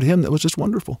movement toward him that was just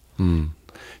wonderful.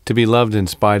 To be loved in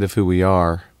spite of who we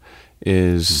are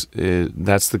is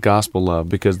that's the gospel love,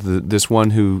 because this one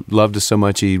who loved us so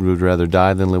much he would rather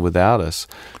die than live without us,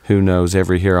 who knows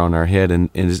every hair on our head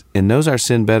and knows our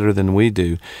sin better than we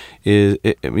do.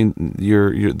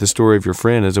 The story of your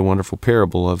friend is a wonderful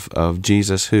parable of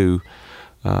Jesus who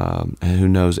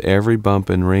knows every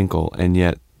bump and wrinkle, and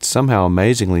yet somehow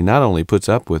amazingly not only puts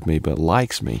up with me but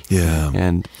likes me,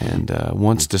 and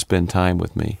wants to spend time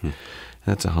with me.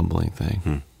 That's a humbling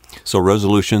thing. So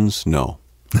resolutions, no.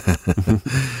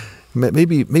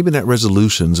 Maybe not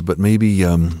resolutions, but maybe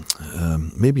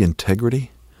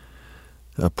integrity,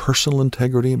 personal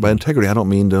integrity. By integrity, I don't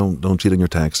mean don't cheat on your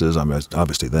taxes. I mean,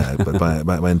 obviously that, but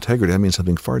by integrity, I mean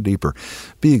something far deeper.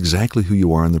 Be exactly who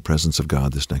you are in the presence of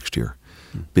God this next year.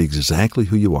 Be exactly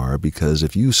who you are, because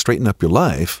if you straighten up your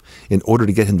life in order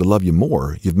to get Him to love you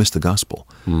more, you've missed the gospel.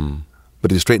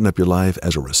 But if you straighten up your life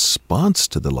as a response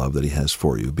to the love that He has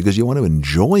for you, because you want to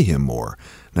enjoy Him more.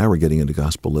 Now we're getting into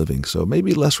gospel living. So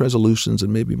maybe less resolutions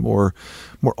and maybe more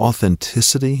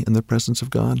authenticity in the presence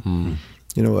of God.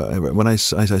 You know, when I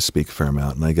speak a fair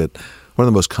amount, and I get one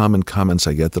of the most common comments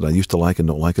I get that I used to like and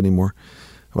don't like anymore.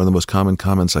 One of the most common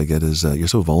comments I get is, you're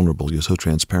so vulnerable, you're so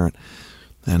transparent.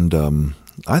 And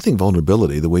I think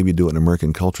vulnerability, the way we do it in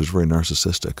American culture, is very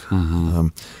narcissistic.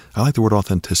 I like the word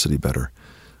authenticity better.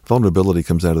 Vulnerability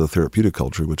comes out of the therapeutic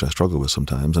culture, which I struggle with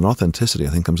sometimes, and authenticity, I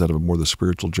think, comes out of more the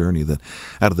spiritual journey, that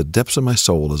out of the depths of my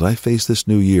soul, as I face this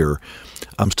new year,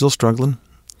 I'm still struggling.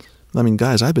 I mean,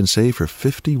 guys, I've been saved for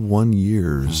 51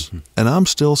 years, and I'm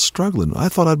still struggling. I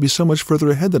thought I'd be so much further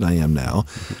ahead than I am now.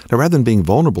 Now, rather than being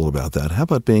vulnerable about that, how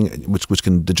about being, which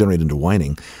can degenerate into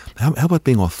whining, how about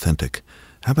being authentic?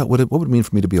 How about what would it mean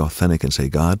for me to be authentic and say,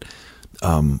 God,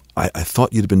 I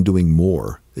thought you'd been doing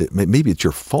more. Maybe it's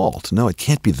your fault. No, it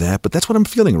can't be that, but that's what I'm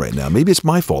feeling right now. Maybe it's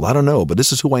my fault. I don't know, but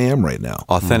this is who I am right now.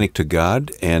 Authentic to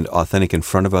God and authentic in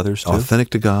front of others, too? Authentic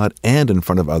to God and in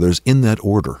front of others in that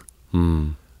order.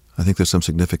 I think there's some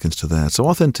significance to that. So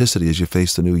authenticity as you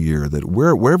face the new year, that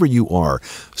wherever you are,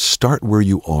 start where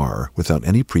you are without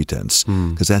any pretense,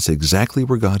 because that's exactly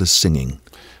where God is singing.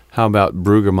 How about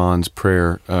Brueggemann's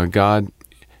prayer? God,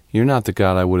 you're not the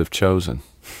God I would have chosen.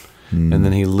 And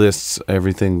then he lists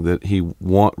everything that he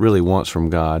really wants from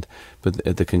God, but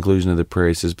at the conclusion of the prayer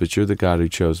he says, but you're the God who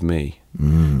chose me.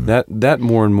 That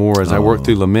more and more as I work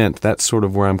through lament, that's sort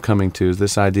of where I'm coming to, is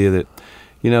this idea that,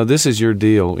 this is your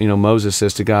deal. Moses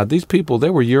says to God, these people, they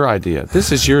were your idea.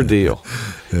 This is your deal.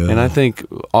 And I think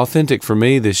authentic for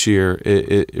me this year,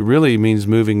 it really means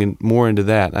moving more into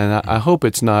that. And I hope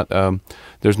it's not,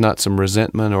 there's not some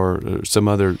resentment or some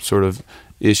other sort of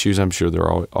issues. I'm sure there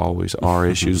always are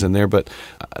issues in there, but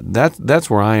that's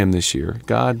where I am this year.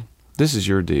 God, this is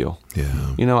your deal.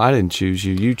 I didn't choose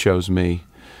you. You chose me.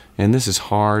 And this is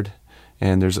hard.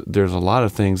 And there's a lot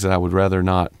of things that I would rather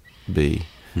not be.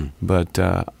 But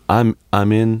I'm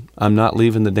not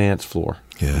leaving the dance floor.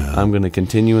 I'm going to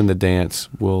continue in the dance.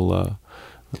 We'll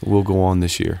go on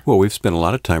this year. Well, we've spent a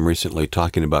lot of time recently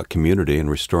talking about community and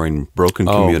restoring broken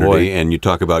community, and you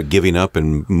talk about giving up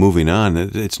and moving on.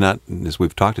 It's not, as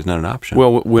we've talked, it's not an option.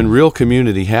 Well, when real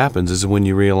community happens is when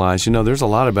you realize, there's a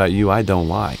lot about you I don't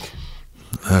like.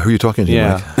 Who are you talking to,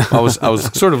 Yeah, Mike? I was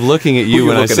sort of looking at you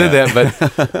when I said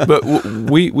that, but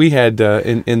we had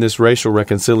in this racial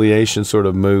reconciliation sort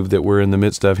of move that we're in the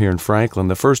midst of here in Franklin.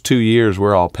 The first 2 years,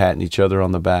 we're all patting each other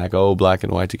on the back. Oh, black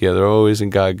and white together. Oh,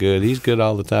 isn't God good? He's good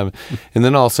all the time. And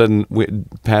then all of a sudden,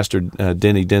 Pastor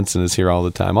Denny Denson is here all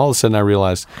the time. All of a sudden, I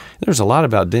realized there's a lot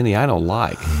about Denny I don't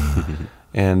like.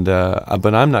 And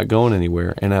but I'm not going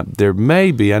anywhere. And there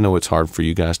may be, I know it's hard for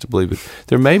you guys to believe, but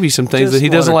there may be some things that he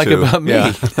doesn't like about me.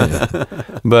 Yeah.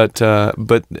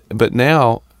 But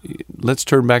now let's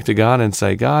turn back to God and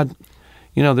say, God,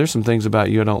 there's some things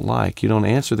about you I don't like. You don't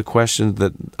answer the questions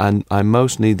that I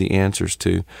most need the answers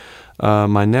to.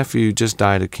 My nephew just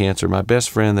died of cancer. My best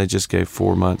friend, they just gave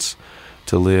 4 months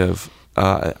to live.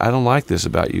 I don't like this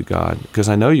about you, God, because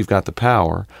I know you've got the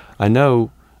power. I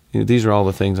know. These are all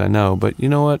the things I know, but you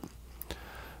know what?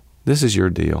 This is your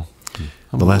deal.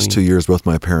 The last 2 years, both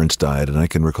my parents died, and I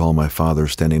can recall my father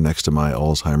standing next to my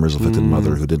Alzheimer's-afflicted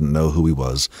mother who didn't know who he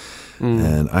was.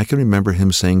 And I can remember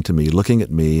him saying to me, looking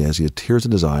at me as he had tears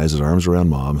in his eyes, his arms around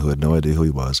Mom, who had no idea who he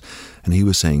was, and he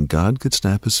was saying, God could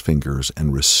snap his fingers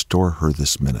and restore her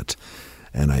this minute.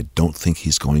 And I don't think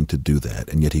he's going to do that,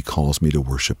 and yet he calls me to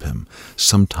worship him.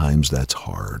 Sometimes that's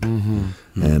hard.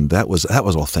 And that was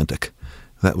authentic.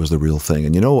 That was the real thing.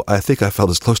 And I think I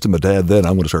felt as close to my dad then.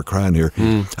 I'm going to start crying here.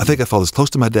 I think I felt as close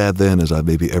to my dad then as I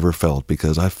maybe ever felt,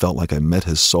 because I felt like I met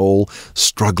his soul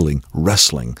struggling,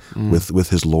 wrestling with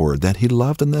his Lord, that he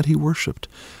loved and that he worshiped.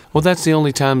 Well, that's the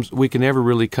only times we can ever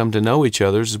really come to know each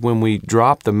other, is when we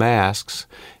drop the masks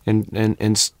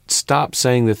and stop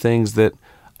saying the things that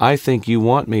I think you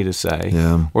want me to say,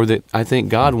 or that I think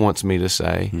God wants me to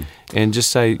say, and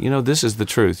just say, this is the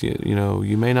truth.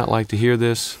 You may not like to hear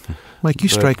this. Mike, you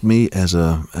strike me as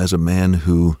a man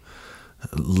who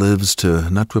lives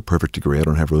not to a perfect degree. I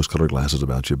don't have rose-colored glasses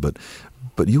about you, but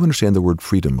you understand the word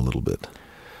freedom a little bit.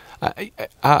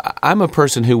 I'm a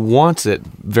person who wants it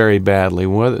very badly.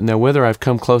 Whether I've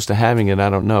come close to having it, I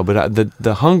don't know. But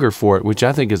the hunger for it, which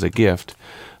I think is a gift,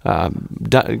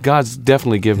 God's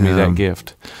definitely given me that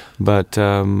gift. But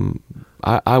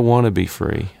I want to be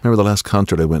free. Remember the last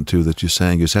concert I went to that you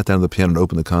sang? You sat down at the piano and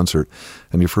opened the concert,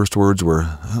 and your first words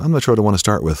were, I'm not sure what I want to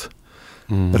start with.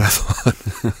 But I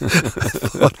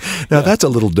thought, now that's a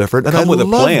little different. And Come with a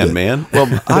plan, it. man. Well,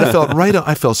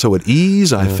 I felt so at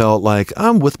ease. I felt like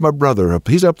I'm with my brother.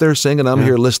 He's up there singing, I'm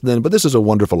here listening, but this is a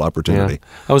wonderful opportunity.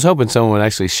 Yeah. I was hoping someone would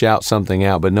actually shout something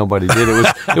out, but nobody did.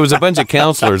 It was a bunch of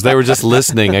counselors. They were just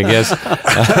listening, I guess.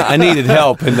 I needed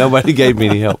help, and nobody gave me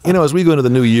any help. As we go into the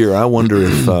new year, I wonder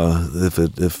if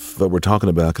what we're talking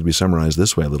about could be summarized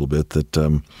this way a little bit,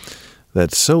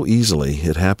 that so easily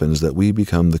it happens that we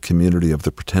become the community of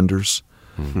the pretenders,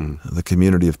 the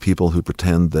community of people who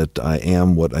pretend that I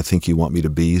am what I think you want me to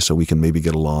be so we can maybe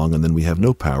get along, and then we have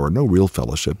no power, no real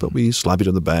fellowship, but we slap each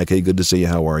other on the back, hey, good to see you,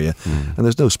 how are you? And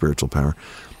there's no spiritual power.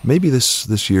 Maybe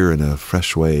this year in a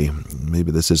fresh way,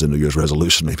 maybe this is a New Year's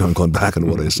resolution, maybe I'm going back on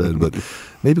what I said, but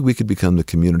maybe we could become the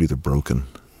community of the broken,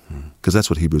 because that's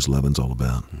what Hebrews 11 is all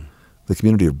about. The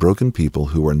community of broken people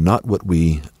who are not what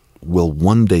we will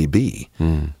one day be,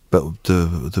 but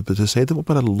to say that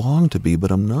what I long to be, but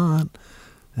I'm not.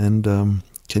 And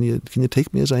can you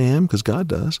take me as I am? Because God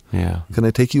does. Yeah. Can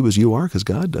I take you as you are? Because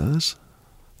God does.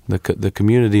 The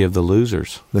community of the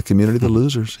losers. The community of the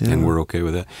losers. Yeah. And we're okay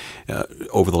with that.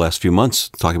 Over the last few months,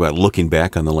 talking about looking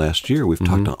back on the last year, we've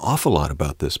talked an awful lot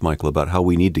about this, Michael, about how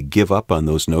we need to give up on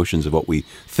those notions of what we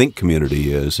think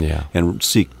community is and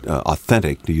seek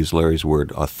authentic, to use Larry's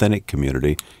word, authentic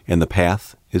community, and the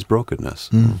path is brokenness.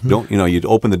 Don't you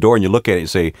open the door and you look at it and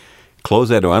say, close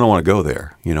that door, I don't want to go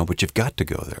there, but you've got to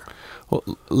go there.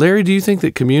 Well, Larry, do you think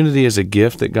that community is a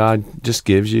gift that God just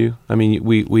gives you? I mean,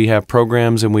 we have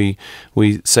programs and we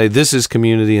say this is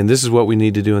community and this is what we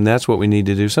need to do and that's what we need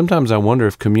to do. Sometimes I wonder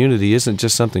if community isn't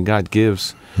just something God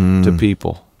gives to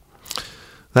people.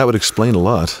 That would explain a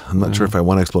lot. I'm not sure if I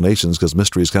want explanations because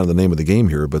mystery is kind of the name of the game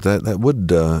here, but that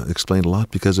would explain a lot,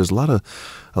 because there's a lot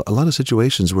of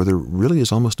situations where there really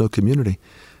is almost no community.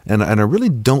 And I really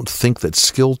don't think that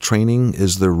skill training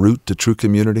is the route to true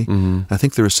community. I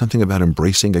think there is something about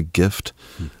embracing a gift,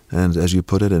 and as you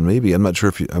put it, and maybe, I'm not sure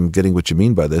if I'm getting what you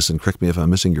mean by this, and correct me if I'm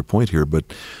missing your point here, but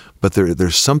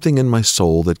there's something in my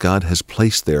soul that God has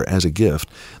placed there as a gift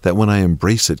that when I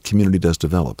embrace it, community does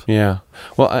develop. Yeah.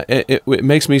 Well, it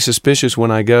makes me suspicious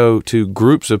when I go to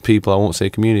groups of people, I won't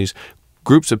say communities,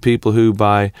 groups of people who,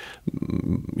 by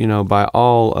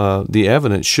all the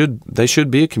evidence,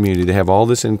 should be a community. They have all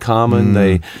this in common.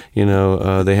 They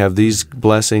have these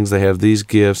blessings. They have these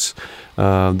gifts.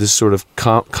 This sort of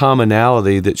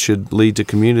commonality that should lead to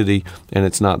community, and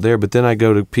it's not there. But then I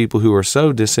go to people who are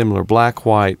so dissimilar: black,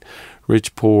 white,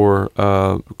 rich, poor,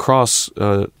 cross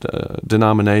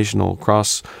denominational,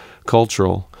 cross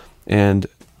cultural, and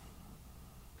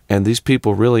these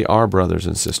people really are brothers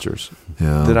and sisters.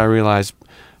 Yeah. That I realize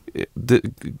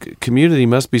that community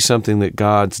must be something that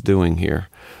God's doing here,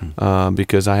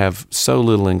 because I have so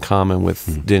little in common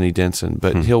with Denny Denson,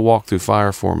 but he'll walk through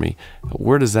fire for me.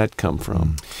 Where does that come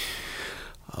from?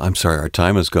 I'm sorry, our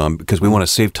time is gone because we want to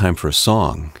save time for a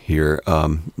song here.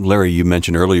 Larry, you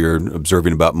mentioned earlier,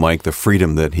 observing about Mike, the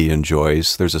freedom that he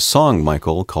enjoys. There's a song,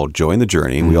 Michael, called Joy in the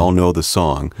Journey. We all know the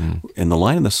song. And the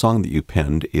line in the song that you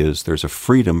penned is, there's a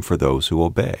freedom for those who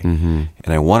obey. And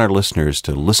I want our listeners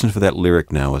to listen for that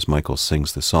lyric now as Michael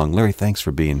sings the song. Larry, thanks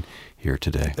for being here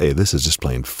today. Hey, this is just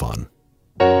plain fun.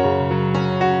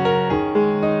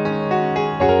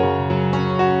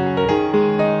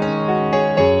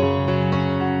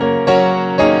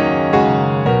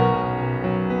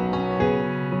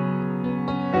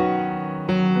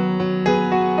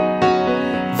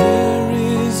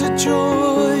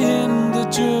 Joy in the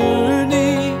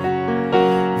journey.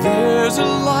 There's a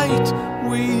light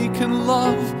we can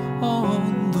love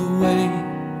on the way.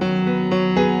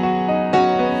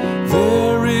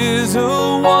 There is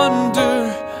a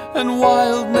wonder and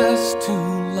wildness to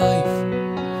life,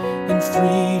 and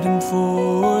freedom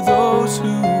for those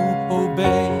who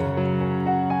obey.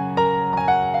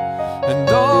 And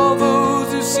all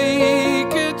those who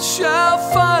seek it shall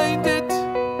find it.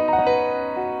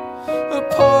 A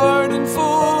pardon for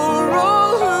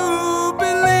all who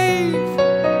believe,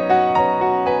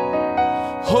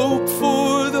 hope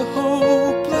for the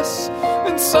hopeless,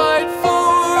 and sight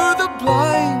for the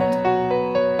blind.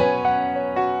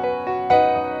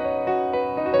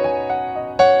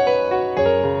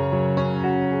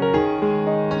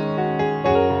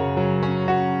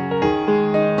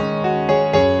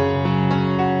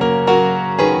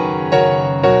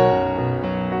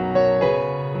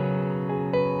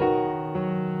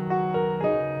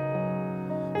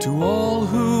 To all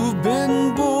who've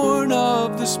been born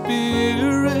of the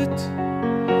Spirit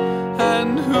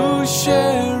and who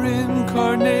share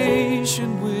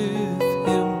incarnation with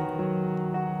Him,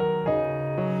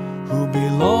 who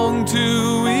belong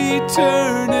to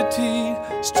eternity,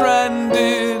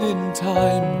 stranded in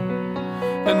time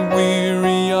and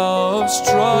weary of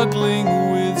struggling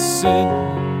with sin.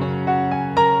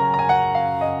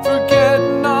 Forget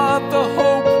not the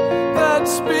hope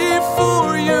that's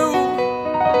before you.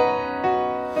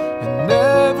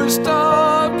 Never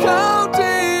stop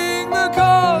counting the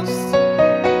cost.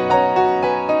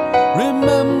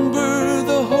 Remember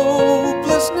the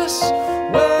hopelessness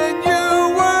when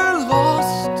you were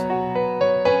lost.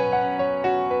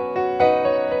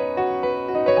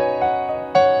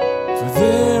 For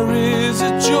there is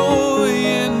a joy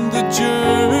in the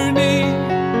journey.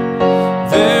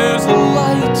 There's a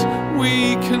light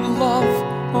we can love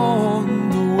on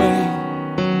the way.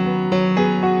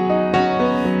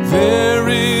 There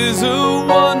is a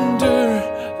wonder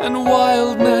and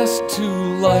wildness to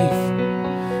life,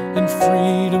 and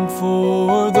freedom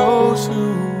for those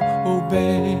who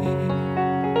obey.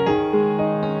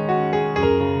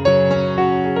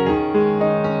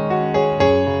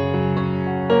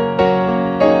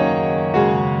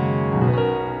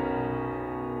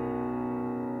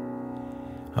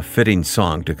 A fitting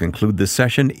song to conclude this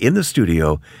session in the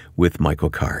studio with Michael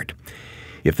Card.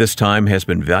 If this time has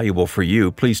been valuable for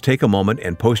you, please take a moment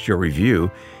and post your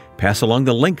review. Pass along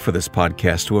the link for this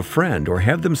podcast to a friend, or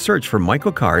have them search for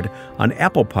Michael Card on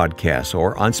Apple Podcasts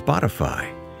or on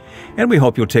Spotify. And we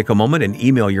hope you'll take a moment and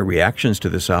email your reactions to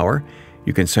this hour.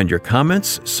 You can send your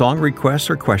comments, song requests,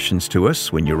 or questions to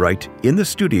us when you write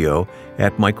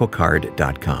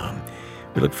inthestudio@michaelcard.com.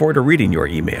 We look forward to reading your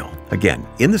email. Again,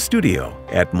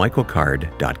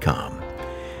 inthestudio@michaelcard.com.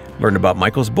 Learn about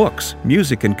Michael's books,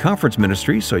 music, and conference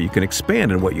ministry so you can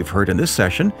expand on what you've heard in this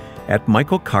session at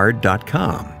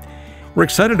michaelcard.com. We're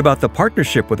excited about the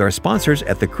partnership with our sponsors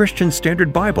at the Christian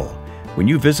Standard Bible. When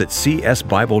you visit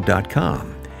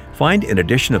csbible.com, find an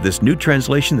edition of this new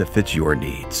translation that fits your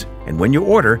needs. And when you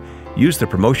order, use the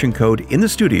promotion code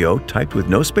INTHESTUDIO, typed with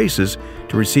no spaces,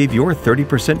 to receive your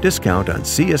 30% discount on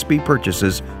CSB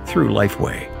purchases through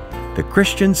Lifeway. The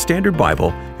Christian Standard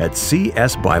Bible at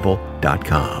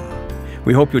csbible.com.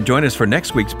 We hope you'll join us for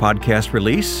next week's podcast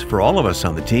release. For all of us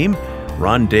on the team,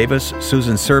 Ron Davis,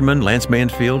 Susan Sermon, Lance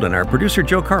Mansfield, and our producer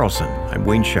Joe Carlson, I'm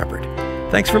Wayne Shepherd.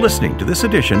 Thanks for listening to this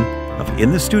edition of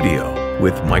In the Studio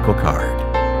with Michael Card.